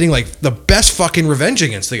winds up getting like the best fucking revenge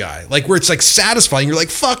against the guy. Like where it's like satisfying. You're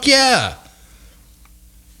like, fuck yeah.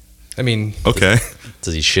 I mean, Okay.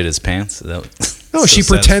 Does he shit his pants? Is that- no, so she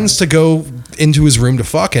pretends to go into his room to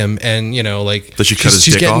fuck him, and you know, like Does she cut his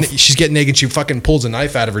dick getting, off? She's getting naked. She fucking pulls a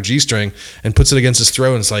knife out of her g-string and puts it against his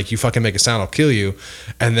throat, and it's like, "You fucking make a sound, I'll kill you."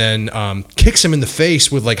 And then kicks him in the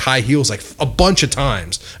face with like high heels, like a bunch of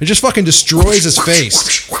times, and just fucking destroys his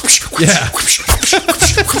face. Yeah.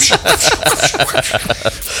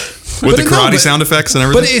 With the But no, karate but- sound effects and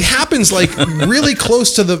everything. But it happens like really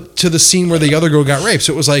close to the scene where the other girl got raped.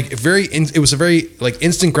 So it was like it was a very like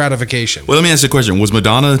instant gratification. Well, let me ask you a question. Was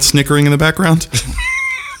Madonna snickering in the background?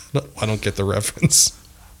 No, I don't get the reference.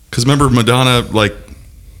 Because remember Madonna, like,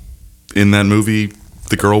 in that movie,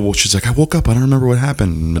 the girl, well, she's like, I woke up, I don't remember what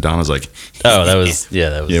happened. And Madonna's like, Oh, that was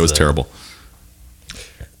that was yeah, it was terrible.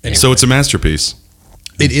 So it's a masterpiece.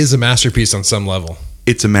 It is a masterpiece on some level.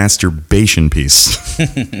 It's a masturbation piece.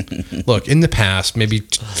 Look, in the past, maybe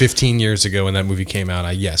 15 years ago when that movie came out,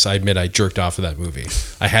 I admit I jerked off of that movie.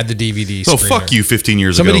 I had the DVD Oh, screener. fuck you 15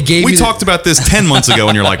 years Somebody ago. gave We me the- talked about this 10 months ago,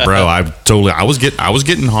 and you're like, bro, I was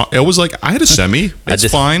getting hot. It was like, I had a semi.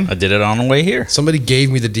 It's fine. I did it on the way here. Somebody gave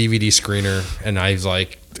me the DVD screener, and I was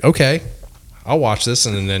like, okay, I'll watch this.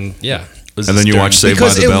 And then, yeah. Was And this then you during- watch Saved by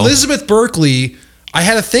Because the Bell. Elizabeth Berkley, I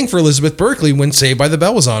had a thing for Elizabeth Berkley when Saved by the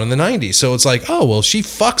Bell was on in the 90s. So it's like, oh, well, she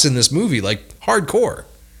fucks in this movie, like hardcore.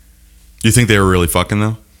 You think they were really fucking,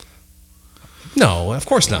 though? No, of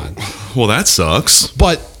course not. Well, that sucks.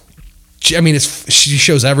 But, she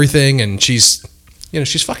shows everything, and she's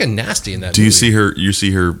fucking nasty in that Do movie. you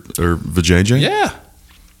see her vajayjay? Yeah.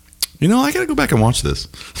 You know, I got to go back and watch this.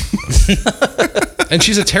 And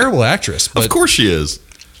she's a terrible actress. But Of course she is.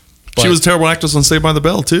 But- She was a terrible actress on Saved by the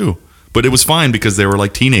Bell, too. But it was fine because they were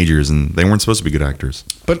like teenagers and they weren't supposed to be good actors.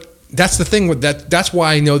 But that's the thing with that. That's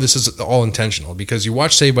why I know this is all intentional, because you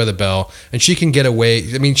watch Saved by the Bell and she can get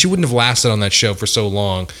away. I mean, she wouldn't have lasted on that show for so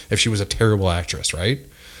long if she was a terrible actress, right?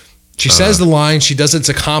 She says the line. She does. It's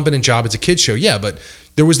a competent job. It's a kid's show. Yeah, but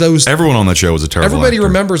there was those. Everyone on that show was a terrible Everybody actor.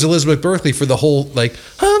 remembers Elizabeth Berkley for the whole like,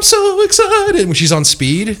 I'm so excited when she's on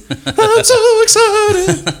speed. I'm so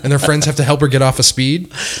excited, and their friends have to help her get off of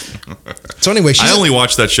speed. So anyway, she's I only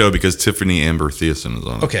watched that show because Tiffany Amber Thiessen is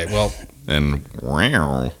on it. okay. Well, And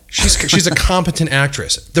wow. she's a competent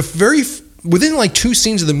actress. Within like 2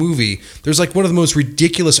 scenes of the movie, there's like one of the most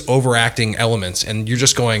ridiculous overacting elements, and you're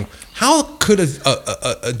just going, how could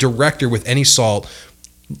a director with any salt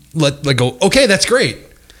let go? Okay, that's great.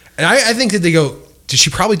 And I think that they go, she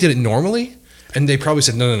probably did it normally, and they probably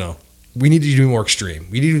said, no. We need to do more extreme.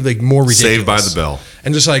 We need to do like more ridiculous. Saved by the Bell.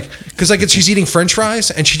 And just like, because like she's eating French fries,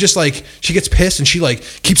 and she just like she gets pissed, and she like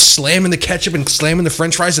keeps slamming the ketchup and slamming the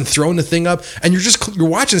French fries and throwing the thing up, and you're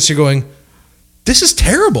watching this, you're going, this is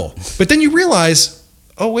terrible. But then you realize,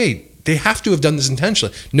 oh wait, they have to have done this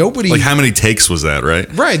intentionally. Nobody, Like how many takes was that, right?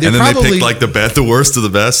 Right, they And then they probably- picked like the worst of the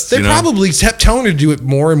best. they you know? probably kept telling her to do it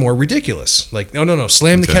more and more ridiculous. Like, no,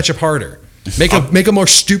 slam the Okay. ketchup harder, make a more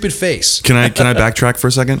stupid face. Can I backtrack for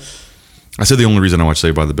a second? I said the only reason I watched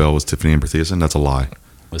Saved by the Bell was Tiffany Amber Thiessen. That's a lie.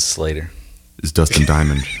 Was Slater. It's Dustin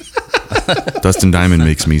Diamond. Dustin Diamond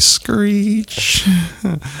makes me screech.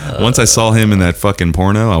 Once I saw him in that fucking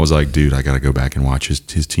porno, I was like, dude, I got to go back and watch his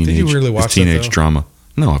teenage, you really watch his teenage that, though? drama.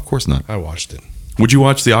 No, of course not. I watched it. Would you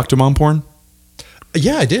watch the Octomom porn?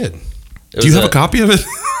 Yeah, I did. Do you have a copy of it?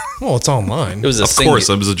 Well, it's online. It was a Of course,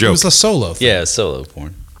 it was a It joke. was a solo thing. Yeah, solo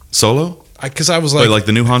porn. Solo? Because I was Wait, like, like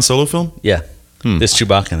the new Han Solo film? Yeah. There's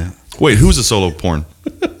Chewbacca in it. Wait, who's a solo porn?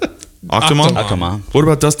 Octomom? Octomom. Come on. What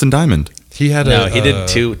about Dustin Diamond? he had No, a. he did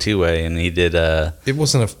two-way, and he did. It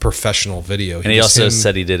wasn't a professional video. And he was also him-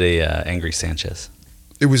 said he did a Angry Sanchez.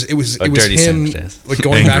 it was a Dirty him Sanchez. like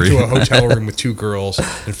going back Angry. to a hotel room with 2 girls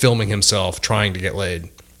and filming himself trying to get laid.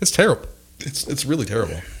 It's terrible. It's really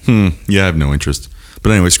terrible. Yeah, I have no interest.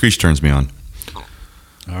 But anyway, Screech turns me on.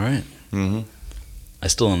 All right. Mhm. I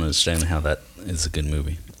still don't understand how that is a good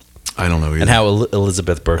movie, I don't know either. and how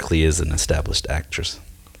Elizabeth Berkley is an established actress.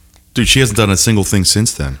 Dude, she hasn't done a single thing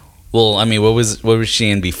since then. Well, I mean, what was she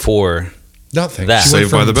in before, Nothing. That. She went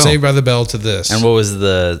Saved by from the Bell. Saved by the Bell to this. and what was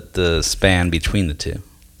the span between the two?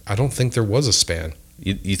 I don't think there was a span.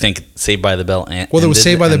 You think Saved by the Bell? Well, there was ended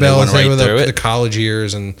Saved by the and they Bell, went and Saved right by through the it? college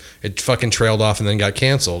years, and it fucking trailed off and then got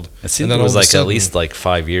canceled. It seemed and then there was all of a like at sudden- least like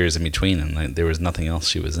 5 years in between, and like, there was nothing else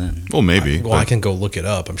she was in. Well, maybe. Well, I but can go look it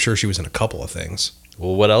up. I'm sure she was in a couple of things.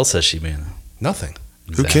 Well, what else has she been in? Nothing.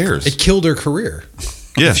 who cares? It killed her career.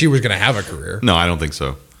 Yeah. If she was going to have a career. No, I don't think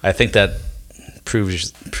so. I think that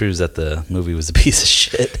proves that the movie was a piece of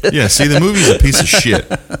shit. Yeah, see, the movie's a piece of shit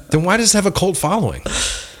Then why does it have a cult following?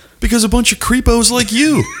 because a bunch of creepos like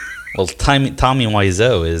you. Well, Tommy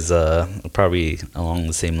Wiseau is probably along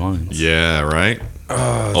the same lines. Yeah, right.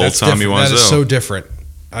 Old That's Tommy different. That is Wiseau. so different.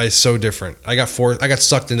 So different. I got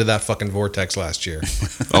sucked into that fucking vortex last year.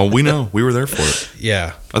 Oh, we know. We were there for it.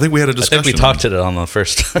 Yeah. I think we had a I discussion. think we talked it on the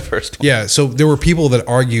first one. Yeah, so there were people that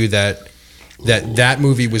argue that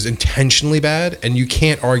movie was intentionally bad, and you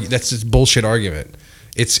can't argue. That's just bullshit argument.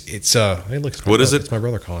 It's hey, look, it's my What is brother- it? It's my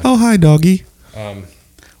brother calling. Oh, hi, doggy.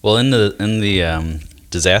 Well, in the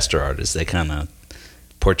Disaster Artist, they kind of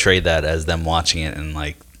portrayed that as them watching it, and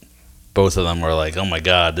like both of them were like, "Oh my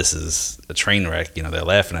god, this is a train wreck." You know, they're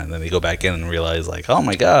laughing at it, and then they go back in and realize like, "Oh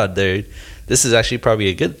my god, this is actually probably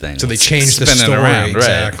a good thing." So they Let's changed the spin it story around, right.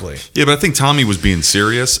 exactly. Yeah, but I think Tommy was being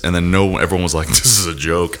serious, and then everyone was like, "This is a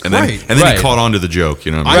joke," and then Right, and then right. he caught on to the joke.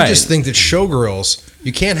 You know, what I I mean? Right. just think that Showgirls,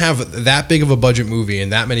 you can't have that big of a budget movie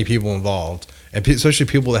and that many people involved, and especially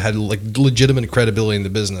people that had like legitimate credibility in the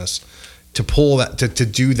business, to pull that to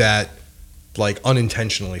do that like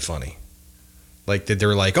unintentionally funny, like that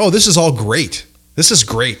they're like, oh, this is all great, this is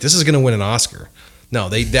great, this is going to win an Oscar. No,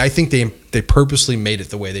 I think they purposely made it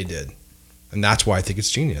the way they did, and that's why I think it's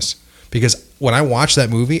genius. Because when I watch that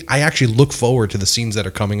movie, I actually look forward to the scenes that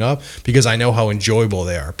are coming up because I know how enjoyable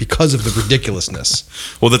they are because of the ridiculousness.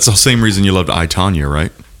 Well, that's the same reason you loved I, Tonya,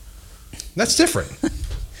 right? That's different.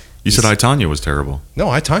 You said I, Tonya was terrible. No,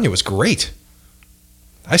 I, Tonya was great.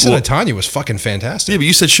 I said Well- I, Tonya was fucking fantastic. Yeah, but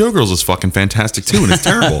you said Showgirls was fucking fantastic too, and it's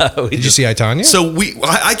terrible. Did you see I, Tonya? So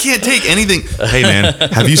I can't take anything. Hey man,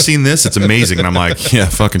 have you seen this? It's amazing. And I'm like, yeah,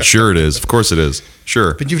 fucking sure it is. Of course it is.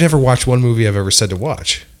 Sure. But you've never watched one movie I've ever said to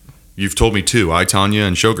watch. You've told me two, I, Tonya,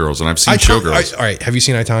 and Showgirls, and I've seen I, Showgirls. all right, have you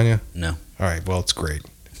seen I, Tonya? No. All right, well, it's great.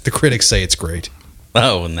 The critics say it's great.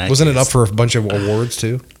 Oh, in that Wasn't it case. up for a bunch of awards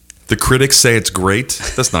too? The critics say it's great.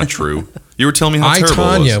 That's not true. You were telling me how I, terrible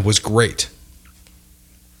Tonya it was. was great.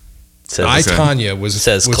 Says- I, Okay. Tonya was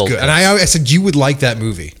Says was cult good. And fans. I said you would like that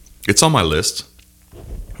movie. It's on my list.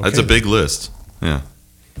 That's a Okay. big list. Yeah.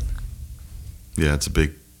 Yeah, it's a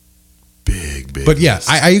big. But yeah, list.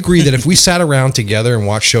 I agree that if we sat around together and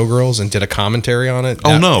watched Showgirls and did a commentary on it,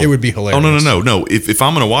 Oh no, it would be hilarious. Oh no! If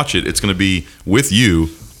I'm gonna watch it, it's gonna be with you,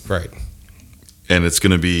 Right. and there's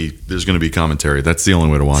gonna be commentary. That's the only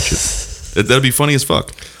way to watch it. That'd be funny as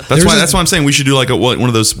fuck. There's That's why I'm saying we should do like one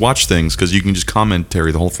of those watch things because you can just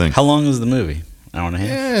commentary the whole thing. How long is the movie? Hour and a half.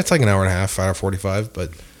 Yeah, it's like an hour and a half, hour 45.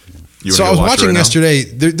 But You so wanna I was go watch it watching right now? yesterday.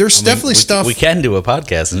 There's definitely stuff. We can do a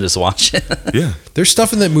podcast and just watch it. Yeah, There's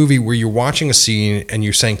stuff in that movie where you're watching a scene and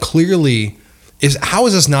you're saying clearly, how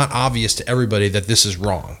is this not obvious to everybody that this is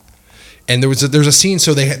wrong? And there's a scene.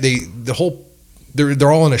 So they're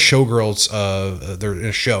all in a Showgirls. They're in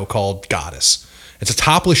a show called Goddess. It's a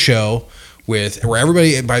topless show where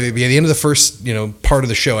everybody by the end of the first part of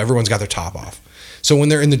the show, everyone's got their top off. So when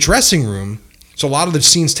they're in the dressing room. So a lot of the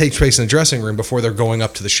scenes take place in the dressing room before they're going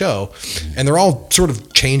up to the show, and they're all sort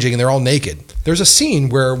of changing and they're all naked. There's a scene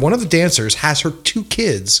where one of the dancers has her two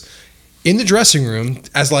kids in the dressing room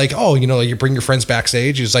as like, oh, you bring your friends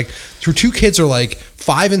backstage. It's like her two kids are like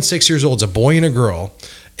 5 and 6 years old. It's a boy and a girl,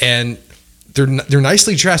 and they're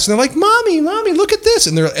nicely dressed, and they're like, mommy, look at this.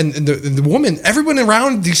 And the woman, everyone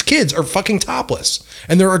around these kids are fucking topless,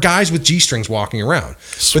 and there are guys with G-strings walking around.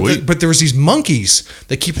 Sweet. But there was these monkeys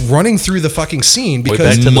that keep running through the fucking scene Way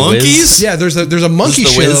because back to The monkeys? Wiz. yeah, there's a monkey The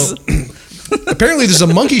show. Wiz. Apparently, there's a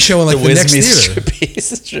monkey show in like the, Wiz next meets theater.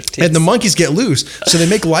 striptease. And the monkeys get loose, so they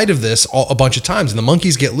make light of this a bunch of times. And the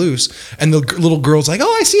monkeys get loose, and the little girl's like,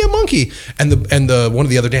 "Oh, I see a monkey!" And the one of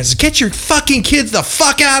the other dancers, "Get your fucking kids the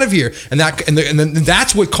fuck out of here!" And then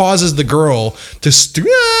that's what causes the girl to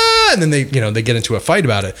and then they get into a fight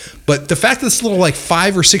about it. But the fact that this little like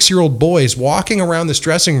 5 or 6 year old boy is walking around this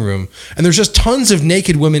dressing room, and there's just tons of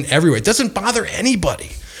naked women everywhere, it doesn't bother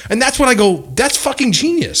anybody. And that's when I go, that's fucking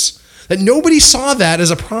genius. That nobody saw that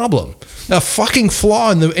as a problem, a fucking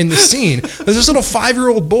flaw in the scene. There's this little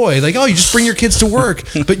 5-year-old boy, like, oh, you just bring your kids to work,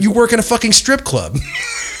 but you work in a fucking strip club.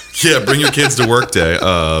 yeah. Bring your kids to work day.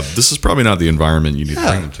 This is probably not the environment you need to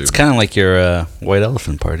bring them to. It's kind of like your white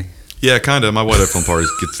elephant party. Yeah, kind of. My white elephant party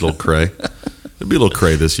gets a little cray. It'll be a little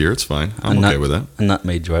cray this year. It's fine. I'm okay with that. A nut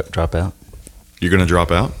may drop out. You're gonna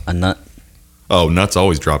drop out? A nut. Oh, nuts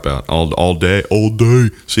always drop out all day.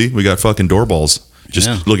 See, we got fucking doorballs. Just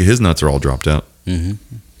Yeah. look at his nuts are all dropped out.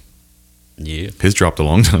 Yeah. His dropped a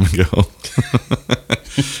long time ago.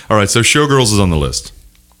 All right, so Showgirls is on the list,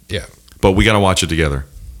 Yeah. but we got to watch it together.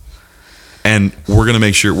 And we're gonna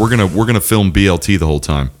make sure we're gonna film BLT the whole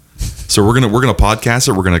time. So we're gonna podcast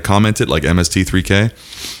it. We're gonna comment it like MST3K,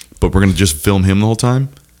 but we're gonna just film him the whole time,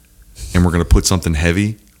 and we're gonna put something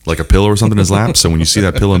heavy like a pillow or something in his lap. So when you see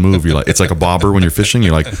that pillow move, you're like, it's like a bobber when you're fishing.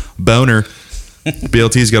 You're like, boner.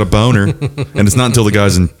 BLT's got a boner, and it's not until the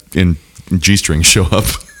guys in G-string show up,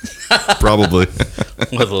 probably. With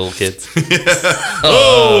little kids.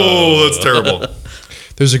 Oh, that's terrible.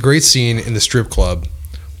 There's a great scene in the strip club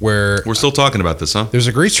where We're still talking about this, huh? there's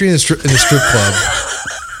a great scene in the strip club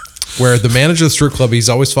where the manager of the strip club, he's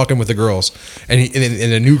always fucking with the girls, and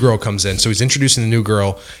a new girl comes in. So he's introducing the new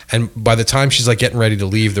girl, and by the time she's like getting ready to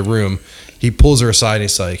leave the room, he pulls her aside and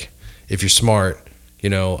he's like, "If you're smart, you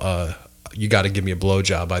got to give me a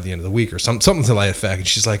blowjob by the end of the week," or something to that effect. And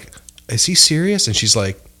she's like, "Is he serious?" And she's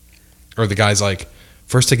like, or the guy's like,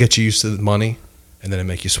 "First I get you used to the money, and then I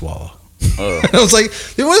make you swallow." Oh. I was like,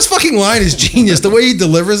 dude, what this fucking line is genius. The way he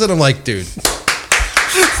delivers it, I'm like, dude.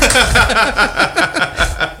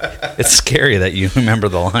 It's scary that you remember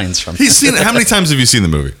the lines from. He's seen it. How many times have you seen the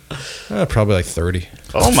movie? Probably like 30.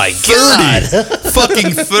 Oh my god!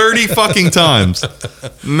 30 fucking times.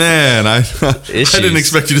 Man, I didn't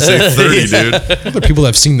expect you to say 30, dude. Other people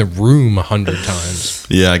have seen The Room 100 times.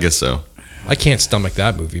 Yeah, I guess so. I can't stomach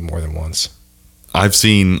that movie more than once. I want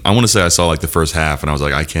to say I saw like the first half and I was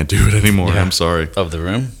like, I can't do it anymore. Yeah. I'm sorry. Of The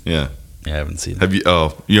Room? Yeah. Yeah, I haven't seen it. Have you?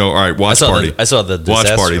 Oh, all right. Watch Party. I saw the Watch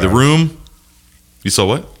Disaster Party. The Artist. Room. You saw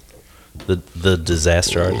what? The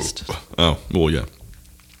Disaster Artist. Oh, well, yeah.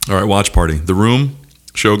 All right. Watch Party. The Room,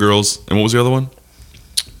 Showgirls, and what was the other one?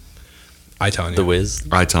 I, Tonya. The Wiz.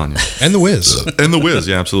 I, Tanya. And The Wiz. And The Wiz.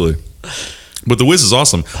 Yeah, absolutely. But The Wiz is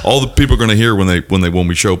awesome. All the people are going to hear when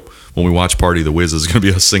we watch Party, The Wiz is going to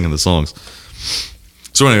be us singing the songs.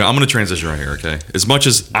 So anyway, I'm going to transition right here, okay? As much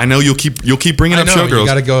as I know you'll keep bringing I up know, Showgirls. you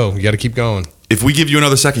gotta go. You gotta keep going. If we give you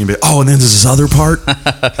another second, you'll be like, oh, and then there's this other part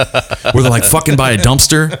where they're like fucking by a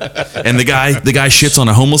dumpster, and the guy shits on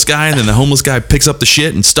a homeless guy, and then the homeless guy picks up the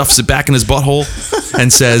shit and stuffs it back in his butthole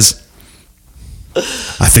and says,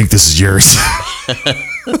 I think this is yours.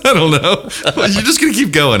 I don't know. You're just going to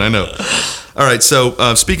keep going, I know. All right,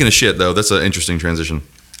 so speaking of shit, though, that's an interesting transition.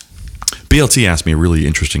 BLT asked me a really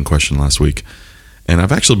interesting question last week, and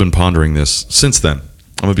I've actually been pondering this since then.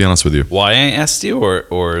 I'm going to be honest with you. Why I asked you,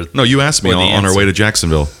 or No, you asked me Or the on our answer. way to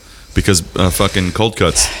Jacksonville because fucking Cold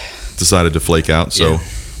Cuts decided to flake out. So Yeah.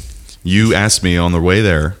 you asked me on the way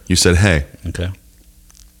there, you said, hey, Okay.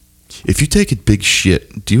 if you take a big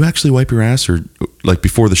shit, do you actually wipe your ass or like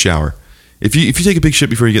before the shower? If you take a big shit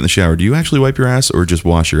before you get in the shower, do you actually wipe your ass or just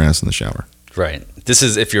wash your ass in the shower? Right. This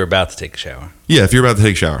is if you're about to take a shower. Yeah, if you're about to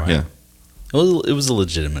take a shower. Right. Yeah. Well, it was a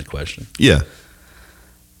legitimate question. Yeah.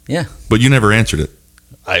 Yeah. But you never answered it.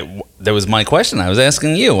 That was my question. I was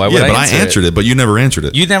asking you. Why would Yeah, but I I answer answered it, but you never answered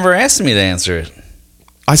it. You never asked me to answer it.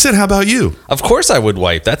 I said, how about you? Of course I would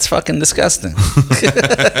wipe. That's fucking disgusting. How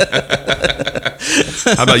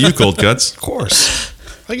about you, Cold Cuts? Of course.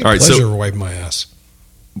 I get All right, so- pleasure wiping my ass.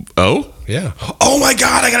 Oh? Yeah. Oh my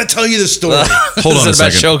God, I gotta tell you this story. Hold on Is a it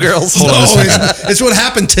about second. Showgirls? Hold on a No, second. it's what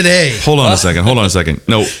happened today. Hold on a second. Hold on a second.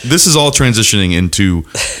 No, this is all transitioning into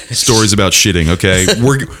stories about shitting. Okay, the doing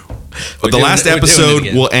last it- we're doing it episode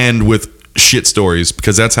again. will end with shit stories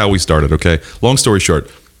because that's how we started. Okay. Long story short,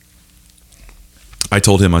 I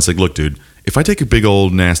told him, I was like, "Look, dude, if I take a big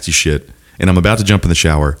old nasty shit and I'm about to jump in the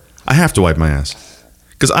shower, I have to wipe my ass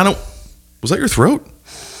because I don't." Was that your throat?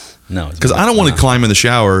 No. it's Because I don't want to climb in the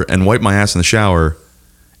shower and wipe my ass in the shower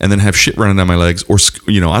and then have shit running down my legs, or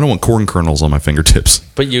I don't want corn kernels on my fingertips.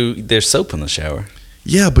 But there's soap in the shower.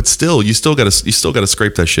 Yeah, but still, you still gotta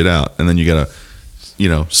scrape that shit out, and then you gotta,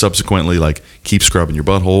 subsequently like keep scrubbing your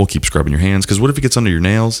butthole, keep scrubbing your hands. Because what if it gets under your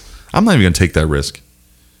nails? I'm not even gonna take that risk.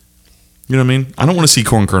 You know what I mean? I don't want to see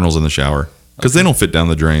corn kernels in the shower because they don't fit down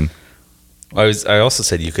the drain. I also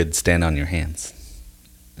said you could stand on your hands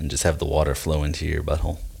and just have the water flow into your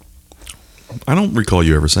butthole. I don't recall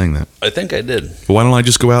you ever saying that. I think I did. But why don't I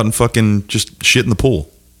just go out and fucking just shit in the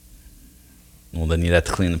pool? Well, then you'd have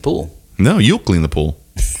to clean the pool. No, you'll clean the pool.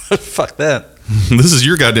 Fuck that. This is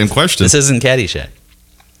your goddamn question. This isn't Caddyshack.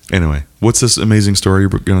 Anyway, what's this amazing story you're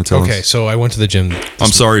gonna tell Okay, us? so I went to the gym.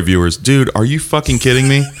 I'm sorry, viewers. Dude, are you fucking kidding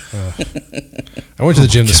me? I went to the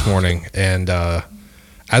gym this morning, and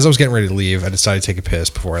as I was getting ready to leave, I decided to take a piss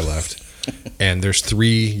before I left. And there's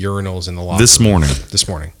 3 urinals in the locker This room. morning. This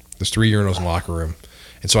morning. There's 3 urinals in the locker room.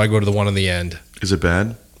 And so I go to the one on the end. Is it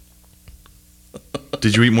bad?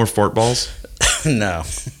 Did you eat more fart balls? No.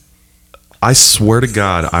 I swear to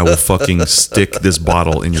God, I will fucking stick this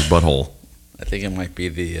bottle in your butthole. I think it might be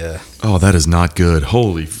the Oh, that is not good.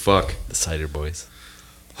 Holy fuck. Cider Boys.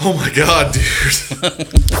 Oh my God,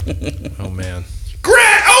 dude. Oh man.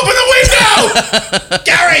 Grant, open the window!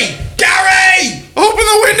 Gary! Gary! Open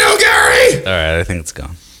the window, Gary! All right, I think it's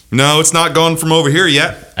gone. No, it's not gone from over here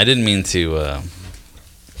yet. I didn't mean to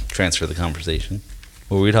transfer the conversation.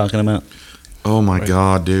 What were we talking about? Oh my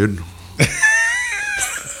God, dude.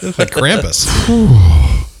 You look like Krampus.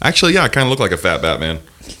 Actually, yeah, I kind of look like a fat Batman.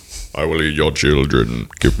 I will eat your children.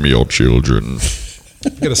 Give me your children.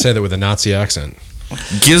 You gotta say that with a Nazi accent.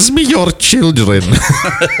 Give me your children.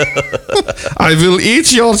 I will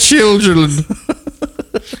eat your children.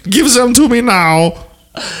 Give them to me now.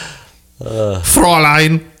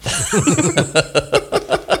 Fräulein.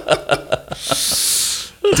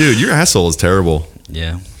 Dude, your asshole is terrible.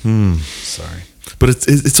 Yeah. Sorry. But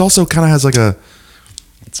it's also kind of has like a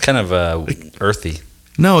It's kind of earthy.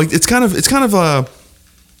 no. It's kind of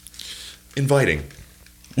inviting.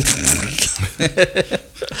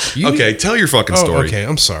 Okay, tell your fucking Oh, story. okay.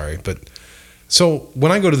 I'm sorry, but so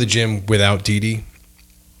when I go to the gym without Gigi,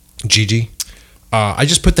 I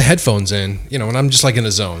just put the headphones in, and I'm just like in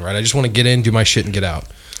a zone, right? I just want to get in, do my shit, and get out.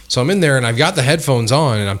 So I'm in there, and I've got the headphones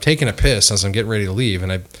on, and I'm taking a piss as I'm getting ready to leave,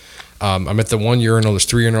 and I'm at the one urinal. There's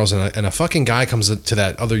 3 urinals, and a fucking guy comes to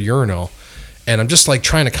that other urinal, and I'm just like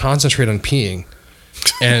trying to concentrate on peeing,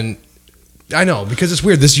 and I know, because it's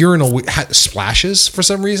weird. This urinal splashes for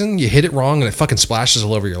some reason. You hit it wrong, and it fucking splashes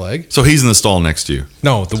all over your leg. So he's in the stall next to you.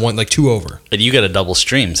 No, the one like 2 over. And you got a double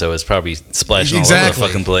stream, so it's probably splashing all over the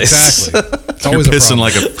fucking place. Exactly. It's You're always a pissing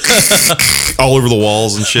problem. like all over the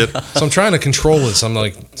walls and shit. So I'm trying to control this. I'm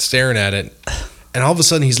like staring at it, and all of a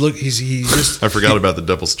sudden he just I forgot about the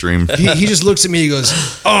double stream. he just looks at me. He goes,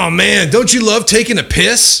 "Oh man, don't you love taking a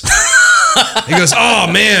piss?" He goes,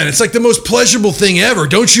 "Oh man, it's like the most pleasurable thing ever.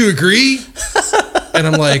 Don't you agree?" And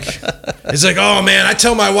I'm like, he's like, "Oh man, I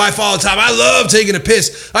tell my wife all the time, I love taking a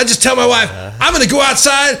piss. I just tell my wife, I'm gonna go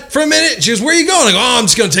outside for a minute." She goes, "Where are you going?" I go, "Oh, I'm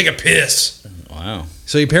just gonna take a piss." Wow.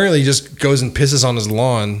 So he apparently just goes and pisses on his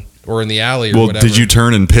lawn or in the alley or Well, whatever. did you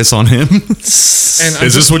turn and piss on him? And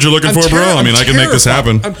Is this what you're looking for, bro? I mean, I can make this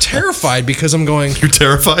happen. I'm terrified because I'm going. You're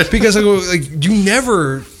terrified? Because I go like, you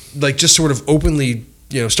never like just sort of openly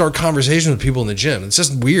start conversation with people in the gym. It's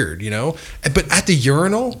just weird, But at the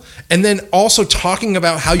urinal, and then also talking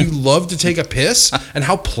about how you love to take a piss and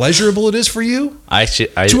how pleasurable it is for you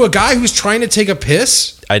to a guy who's trying to take a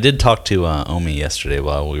piss. I did talk to Omi yesterday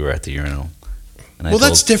while we were at the urinal. And Well,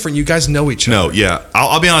 that's different. You guys know each other. No, yeah.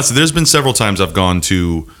 I'll be honest. There's been several times I've gone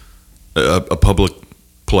to a public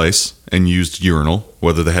place and used urinal,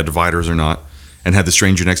 whether they had dividers or not, and had the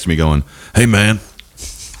stranger next to me going, "Hey, man,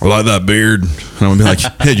 I like that beard." And I would be like,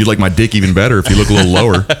 "Hey, you'd like my dick even better if you look a little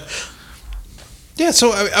lower." Yeah,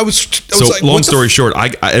 so I was So, like, long what the story short,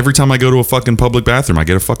 I every time I go to a fucking public bathroom, I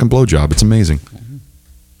get a fucking blowjob. It's amazing.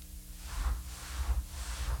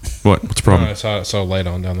 What? What's the problem? I saw a light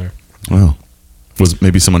on down there. Well,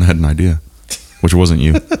 maybe someone had an idea, which wasn't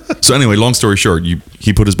you. So anyway, long story short,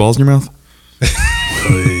 he put his balls in your mouth?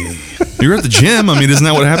 You're at the gym. I mean, isn't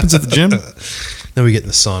that what happens at the gym? Then we get in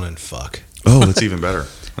the sauna and fuck. Oh, that's even better.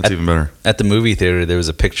 That's even better. At the movie theater, there was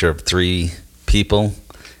a picture of 3 people,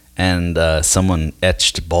 and someone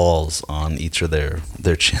etched balls on each of their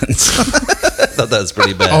chins. I thought that was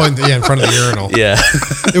pretty bad. Oh, in front of the urinal. Yeah.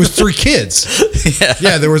 It was 3 kids.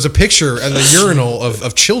 Yeah, there was a picture at the urinal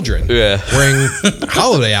of children wearing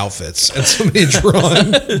holiday outfits, and somebody had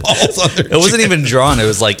drawn balls on their It wasn't chin. even drawn. It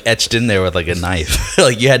was like etched in there with like a knife.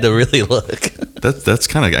 Like you had to really look. That's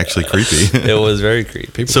kind of actually creepy. It was very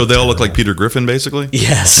creepy. So they all look like Peter Griffin, basically?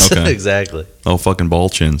 Yes, Okay. exactly. Oh, fucking ball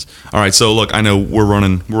chins. All right, so look, I know we're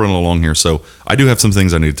running along here, so I do have some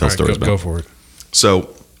things I need to tell All right, stories go about. for it. So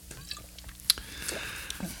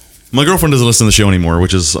my girlfriend doesn't listen to the show anymore,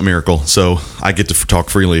 which is a miracle. So I get to talk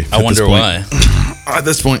freely. I wonder why. At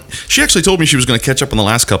this point, she actually told me she was going to catch up on the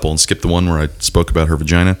last couple and skip the one where I spoke about her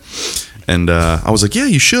vagina. And I was like, yeah,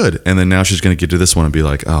 you should. And then now she's going to get to this one and be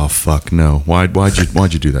like, oh, fuck, no. Why'd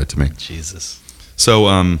you do that to me? Jesus.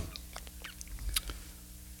 So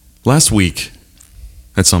last week,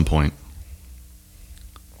 at some point,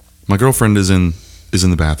 my girlfriend is in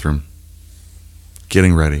the bathroom,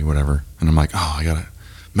 getting ready, whatever. And I'm like, oh, I got to,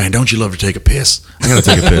 man, don't you love to take a piss? I got to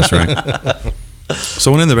take a piss, right?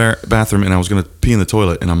 So I went in the bathroom and I was going to pee in the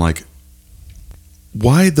toilet. And I'm like,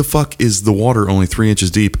 why the fuck is the water only 3 inches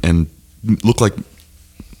deep and look like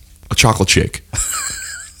a chocolate shake?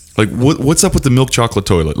 Like, what's up with the milk chocolate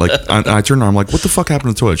toilet? Like, I turned around, I'm like, what the fuck happened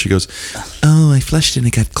to the toilet? She goes, oh, I flushed it and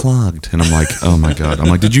it got clogged. And I'm like, oh my God. I'm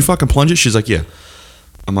like, did you fucking plunge it? She's like, yeah.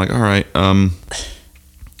 I'm like, all right.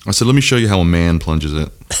 I said, let me show you how a man plunges it.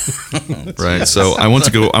 Right. So I went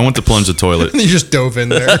to plunge the toilet. You just dove in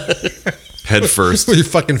there Head first. with your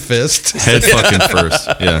fucking fist. Head fucking first.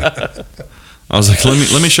 Yeah. I was like,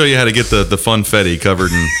 let me show you how to get the funfetti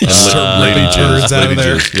covered in lady birds jizz. out Lady of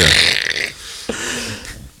there. jizz. Yeah.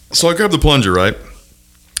 So I grabbed the plunger, right?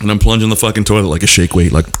 And I'm plunging the fucking toilet like a shake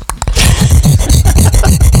weight, like,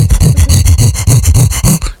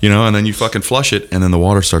 you know, and then you fucking flush it, and then the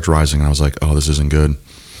water starts rising, and I was like, oh, this isn't good.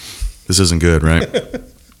 This isn't good, right?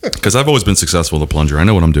 Because I've always been successful with a plunger. I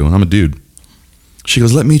know what I'm doing. I'm a dude. She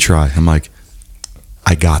goes, let me try. I'm like,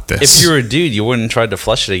 I got this. If you were a dude, you wouldn't try to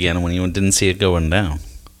flush it again when you didn't see it going down.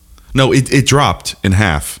 No, it dropped in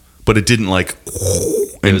half, but it didn't like.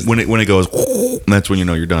 And when it goes, that's when you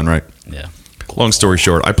know you're done, right? Yeah. Long story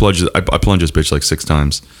short, I plunged this bitch like 6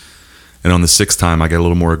 times, and on the 6th time, I got a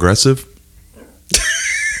little more aggressive.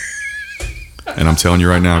 And I'm telling you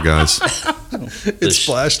right now, guys, It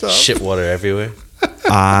splashed up. Shit water everywhere.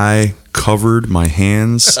 I covered my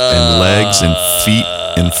hands and legs and feet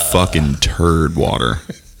in fucking turd water.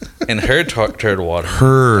 And her turd water.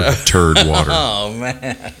 Her turd water. Oh,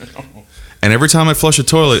 man. And every time I flush a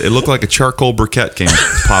toilet, it looked like a charcoal briquette came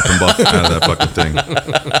popping out of that fucking thing.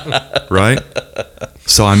 Right?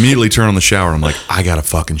 So I immediately turn on the shower. I'm like, I gotta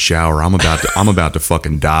fucking shower. I'm about to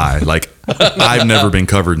fucking die. Like, I've never been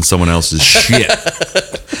covered in someone else's shit.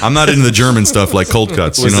 I'm not into the German stuff like cold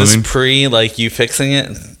cuts. You Was know what this I mean? pre, like, you fixing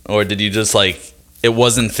it? Or did you just, like, it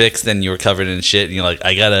wasn't fixed and you were covered in shit and you're like,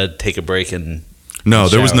 I gotta take a break and No,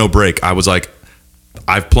 there was shower. no break. I was like,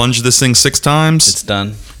 I've plunged this thing 6 times. it's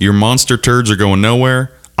done? Your monster turds are going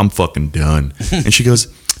nowhere. I'm fucking done. And she goes,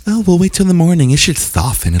 oh, we'll wait till the morning. It should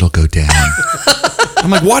soften. It'll go down. I'm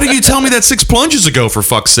like, why did you tell me that 6 plunges ago, for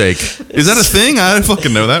fuck's sake? Is that a thing? I didn't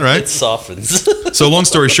fucking know that, right? It softens. So long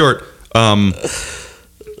story short, I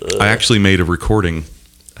actually made a recording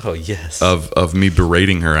Oh, yes. of me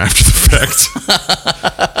berating her after the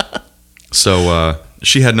fact. So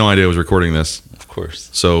she had no idea I was recording this. Of course.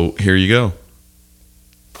 So here you go.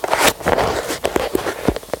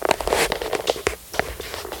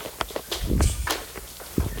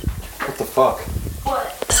 What the fuck? What?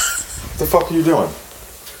 What the fuck are you doing?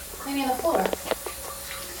 Cleaning the floor.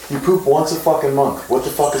 You poop once a fucking month. What the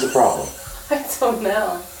fuck is the problem? I don't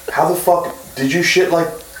know. How the fuck did you shit like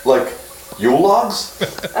Yule logs?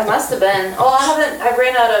 I must have been. Oh, I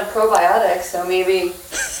ran out of probiotics, so maybe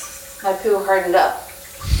my poo hardened up.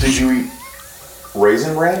 Did you eat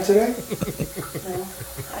Raisin Bran today? No.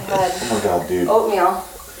 I had Oh my god, dude. oatmeal.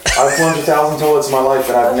 I've plunged 1,000 toilets in my life,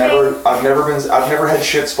 and I've never had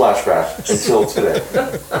shit splashback until today.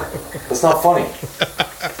 That's not funny.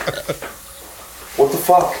 What the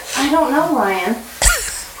fuck? I don't know, Ryan.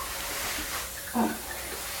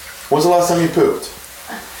 When's the last time you pooped?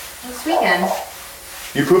 This weekend.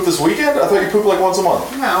 You pooped this weekend? I thought you pooped like once a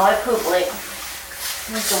month. No, I poop like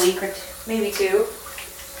once a week or maybe 2.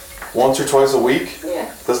 Once or twice a week?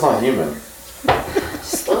 Yeah. That's not human.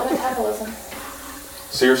 Just slow metabolism.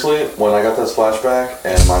 Seriously, when I got that splashback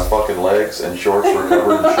and my fucking legs and shorts were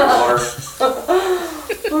covered in shit water,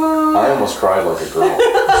 I almost cried like a girl.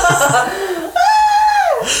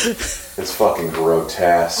 It's fucking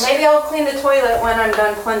grotesque. Maybe I'll clean the toilet when I'm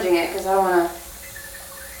done plunging it, because I want to.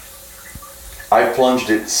 I plunged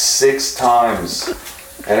it 6 times,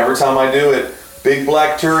 and every time I do it, big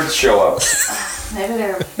black turds show up.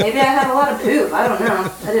 Maybe I had a lot of poop. I don't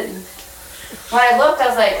know. I didn't. When I looked, I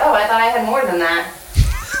was like, oh, I thought I had more than that.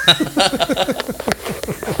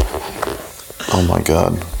 Oh my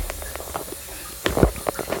god.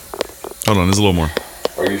 Hold on, there's a little more.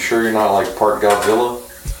 Are you sure you're not like part Godzilla?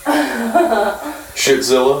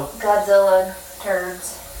 Shitzilla? Godzilla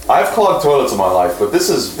turds. I've clogged toilets in my life, but this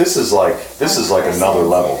is like another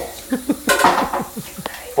level.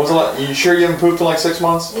 What's a lot? You sure you haven't pooped in like 6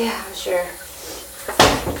 months? Yeah, I'm sure.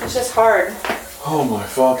 It's just hard. Oh my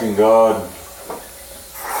fucking god.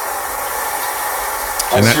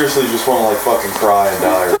 I seriously just want to like fucking cry and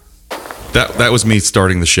die. That was me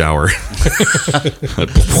starting the shower.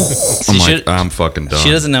 I'm fucking done. She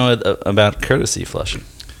doesn't know about courtesy flushing.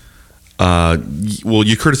 Well,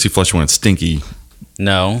 you courtesy flush when it's stinky.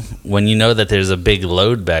 No, when you know that there's a big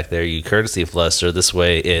load back there, you courtesy flush, so this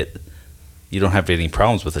way you don't have any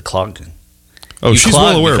problems with it clogging. Oh, You she's clog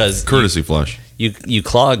well aware because of courtesy flush. You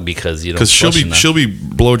clog because you don't. Because flush enough. she'll be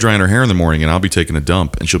blow drying her hair in the morning, and I'll be taking a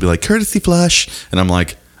dump, and she'll be like courtesy flush, and I'm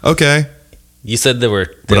like, okay, You said they were.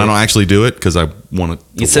 but I don't actually do it because I want to.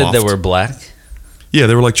 You said they were black. Yeah,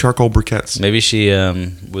 they were like charcoal briquettes. Maybe she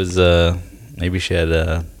was. Maybe she had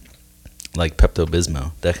like Pepto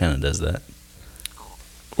Bismol. That kind of does that.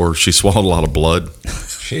 Or she swallowed a lot of blood.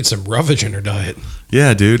 She ate some roughage in her diet.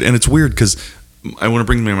 Yeah, dude. And it's weird because I want to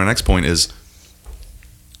bring me to my next point is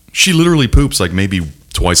she literally poops like maybe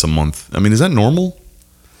twice a month. I mean, is that normal?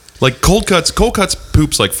 Like Cold Cuts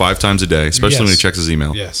poops like 5 times a day, especially when he Yes. checks his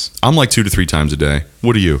email. Yes. I'm like 2 to 3 times a day.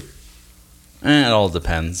 What are you? It all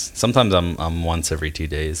depends. Sometimes I'm once every 2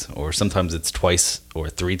 days, or sometimes it's twice or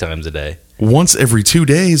 3 times a day. Once every 2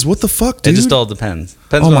 days? What the fuck, dude? It just all depends.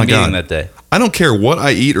 Depends Oh what my I'm eating God. that day. I don't care what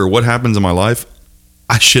I eat or what happens in my life.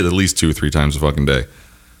 I shit at least 2 or 3 times a fucking day.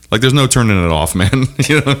 Like there's no turning it off, man.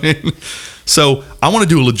 You know what I mean? So I want to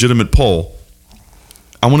do a legitimate poll.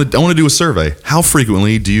 I want to do a survey. How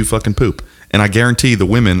frequently do you fucking poop? And I guarantee the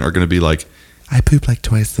women are going to be like, I poop like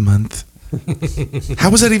twice a month.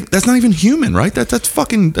 How is that even? That's not even human, right?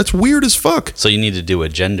 That's weird as fuck. So you need to do a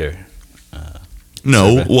gender.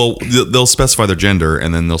 No, survey. well, they'll specify their gender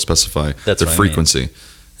and then they'll specify That's their what I mean. frequency,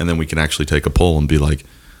 and then we can actually take a poll and be like,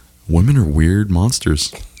 women are weird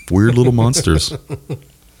monsters, weird little monsters.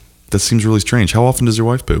 That seems really strange. How often does your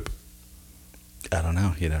wife poop? I don't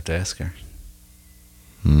know. You'd have to ask her.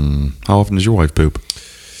 How often does your wife poop?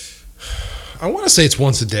 I want to say it's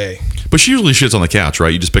once a day. But she usually shits on the couch,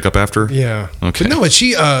 right? You just pick up after her? Yeah. Okay. But no,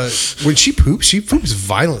 but when she poops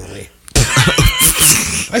violently.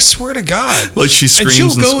 I swear to God. Like she screams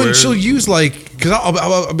and she'll go and swears? she'll use like, because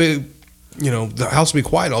I'll be, the house will be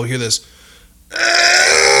quiet. I'll hear this.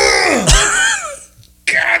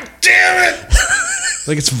 God damn it!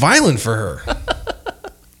 Like it's violent for her.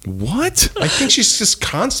 What? I think she's just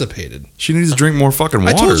constipated. She needs to drink more fucking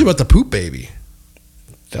water. I told you about the poop baby.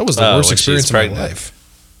 That was the Oh, worst when she was experience of my pregnant. life.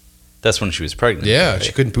 That's when she was pregnant. Yeah, right?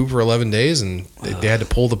 she couldn't poop for 11 days, and they had to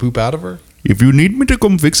pull the poop out of her. If you need me to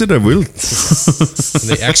come fix it, I will. And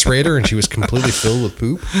they x-rayed her, and she was completely filled with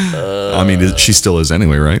poop. I mean, she still is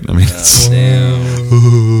anyway, right? I mean, it's-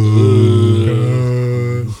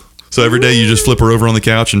 so every day you just flip her over on the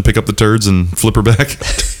couch and pick up the turds and flip her back.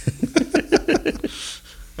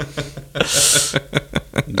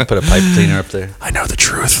 You put a pipe cleaner up there. I know the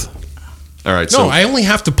truth. All right, No, so I only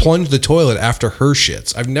have to plunge the toilet after her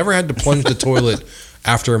shits. I've never had to plunge the toilet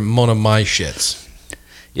after one of my shits.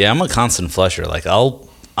 Yeah, I'm a constant flusher. Like I'll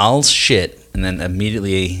shit, and then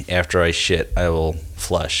immediately after I shit, I will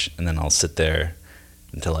flush, and then I'll sit there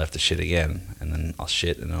until I have to shit again, and then I'll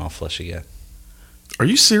shit, and then I'll flush again. are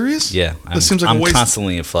you serious? Yeah, That seems like I'm a waste.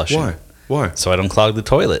 constantly a flushing. Why? Why? So I don't clog the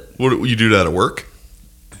toilet. What you do that at work?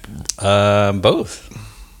 Both.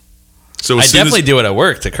 So I as soon definitely as, do it at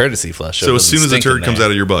work. The courtesy flush. So as soon as the turd comes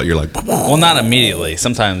out of your butt, you're like, well, not immediately.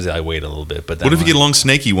 Sometimes I wait a little bit, but then what if you get a long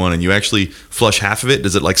snaky one and you actually flush half of it?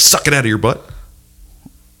 Does it like suck it out of your butt?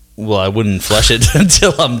 Well, I wouldn't flush it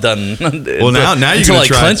until I'm done. Well, now you're until gonna I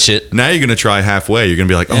try. clench it. Now you're gonna try halfway. You're gonna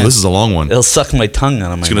be like, oh, Yeah. this is a long one. It'll suck my tongue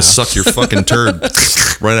out of my It's gonna mouth. suck your fucking turd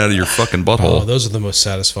right out of your fucking Oh, butthole. those are the most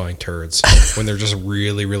satisfying turds when they're just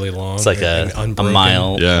really, really long. It's like and a unbroken.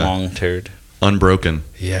 mile Yeah. long turd. Unbroken.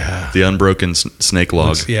 Yeah. The unbroken snake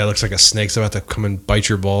log. It looks like a snake's about to come and bite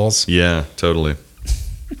your balls. Yeah, totally.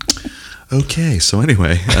 Okay, so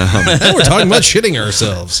anyway, Now we're talking about shitting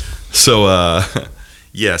ourselves. so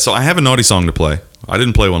I have a naughty song to play. I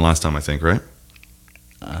didn't play one last time, I think, right?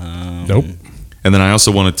 Nope. And then I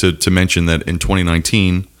also wanted to mention that in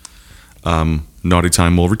 2019, Naughty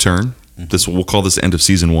Time will return. We'll call this end of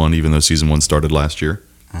season 1, even though season 1 started last year.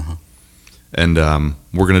 And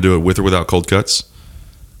we're gonna do it with or without Cold Cuts,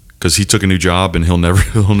 because he took a new job and he'll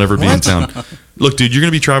never be in town. Look, dude, you're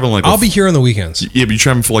gonna be traveling like I'll be here on the weekends. yeah, but you're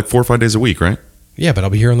traveling for like 4 or 5 days a week, right? Yeah, but I'll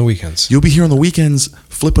be here on the weekends. You'll be here on the weekends,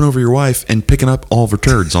 flipping over your wife and picking up all of her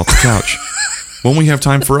turds off the couch. When we have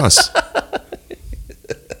time for us.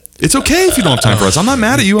 It's okay if you don't have time for us. I'm not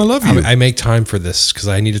mad at you. I love you. I make time for this because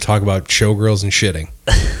I need to talk about showgirls and shitting.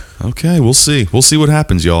 Okay, we'll see. We'll see what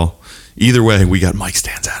happens, y'all. Either way, we got mic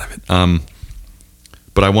stands out of it.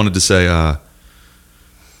 But I wanted to say,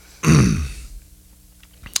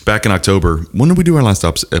 back in October, when did we do our last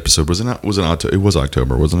episode? Was it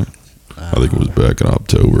October, wasn't it? I think it was back in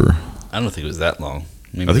October. I don't think it was that long.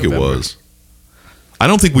 Maybe I think November. it was. I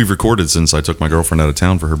don't think we've recorded since I took my girlfriend out of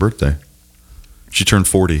town for her birthday. She turned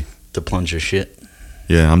 40. To plunge your shit.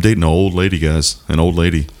 Yeah, I'm dating an old lady, guys. An old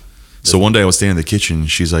lady. So one day I was standing in the kitchen.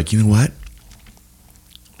 She's like, you know what?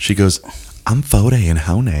 She goes, I'm Fode and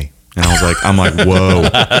Hone. And I'm like, whoa.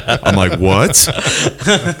 I'm like, what?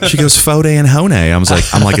 She goes, Fode and Hone. I'm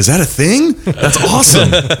like, is that a thing? That's awesome.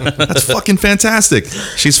 That's fucking fantastic.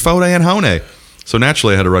 She's Fode and Hone. So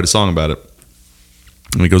naturally I had to write a song about it.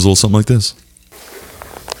 And it goes a little something like this.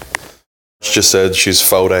 Just said she's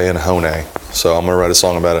Fode and Hone, so I'm gonna write a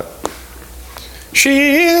song about it.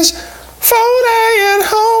 She's Fode and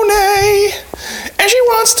Hone, and she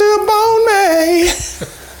wants to bone me.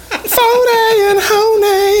 Fode and Hone,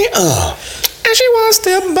 and she wants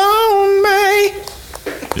to bone me.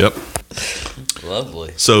 Yep.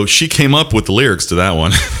 Lovely. So she came up with the lyrics to that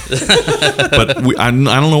one. But I don't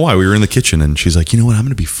know why. We were in the kitchen and she's like, you know what? I'm going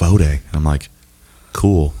to be Fode. And I'm like,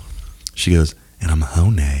 cool. She goes, and I'm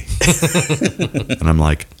Hone. And I'm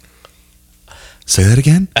like, say that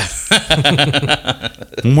again?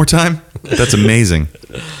 One more time? That's amazing.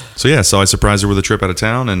 So yeah, so I surprised her with a trip out of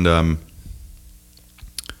town. And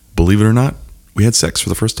believe it or not, we had sex for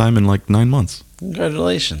the first time in like 9 months.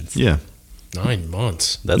 Congratulations. Yeah. 9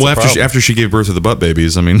 months. That's Well, a problem. after she gave birth to the butt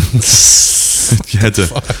babies, I mean, you had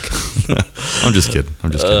to. I'm just kidding.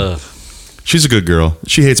 She's a good girl.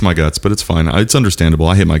 She hates my guts, but it's fine. It's understandable.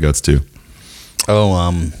 I hate my guts too.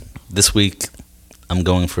 This week I'm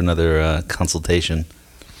going for another consultation.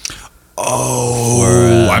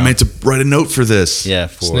 Oh, I meant to write a note for this. Yeah,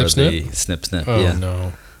 for Snip, the snip. Oh, yeah.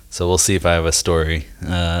 no. So we'll see if I have a story.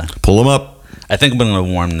 Pull them up. I think I'm going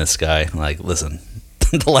to warn this guy. Like, listen,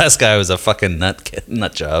 the last guy was a fucking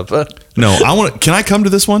nut job. No, I want. Can I come to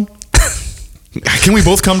this one? Can we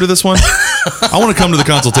both come to this one? I want to come to the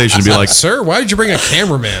consultation and be like, Sir, why did you bring a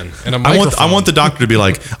cameraman and a I microphone? want the doctor to be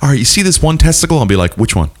like, all right, you see this one testicle? I'll be like,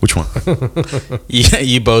 which one? Which one? Yeah,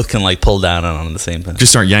 you both can like pull down on him at the same time.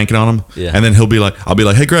 Just start yanking on him. Yeah. And then I'll be like,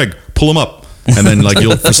 hey, Greg, pull him up. And then like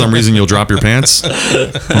for some reason you'll drop your pants.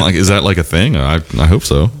 I'm like, is that like a thing? I hope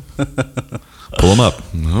so. Pull him up.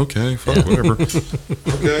 Okay, fuck, whatever.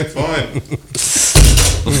 Okay, fine.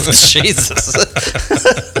 Jesus.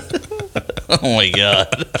 Oh my God.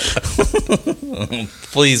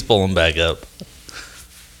 Please pull him back up.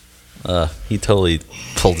 He totally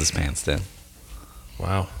pulled his pants down.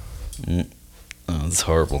 Wow. Oh, it's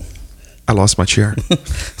horrible. I lost my chair.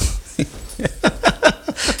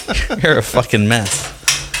 You're a fucking mess.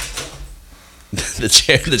 The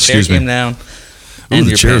chair Excuse me. came down. Ooh, And the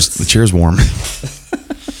your chair's warm.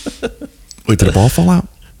 Wait, did a ball fall out?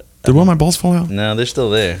 Did one of my balls fall out? No, they're still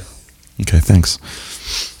there. Okay, thanks.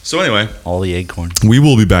 So anyway, All the acorns. we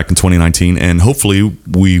will be back in 2019, and hopefully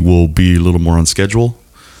we will be a little more on schedule,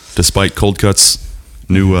 despite Cold Cut's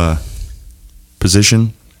new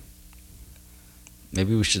position.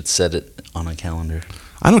 Maybe we should set it on a calendar.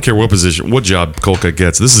 I don't care what job Cold Cut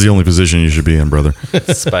gets. This is the only position you should be in, brother.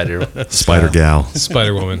 Spider gal.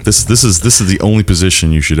 Spider Woman. This is the only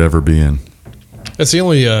position you should ever be in. That's the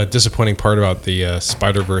only disappointing part about the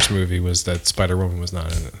Spider-Verse movie was that Spider Woman was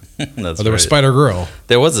not in it. That's Oh, there was right. Spider Girl.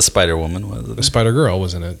 There was a Spider Woman, wasn't The there? Spider Girl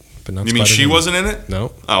was in it, but not. You mean she Spider-Woman. wasn't in it?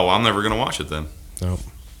 No, Oh, I'm never gonna watch it then. no,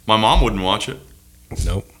 My mom wouldn't watch it.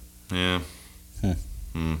 nope. Yeah.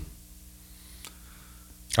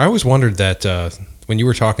 I always wondered that when you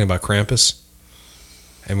were talking about Krampus,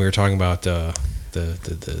 and we were talking about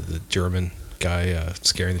the German guy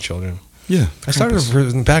scaring the children. Yeah. I started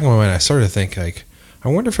in the back of my mind. I started to think like, I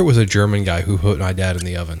wonder if it was a German guy who put my dad in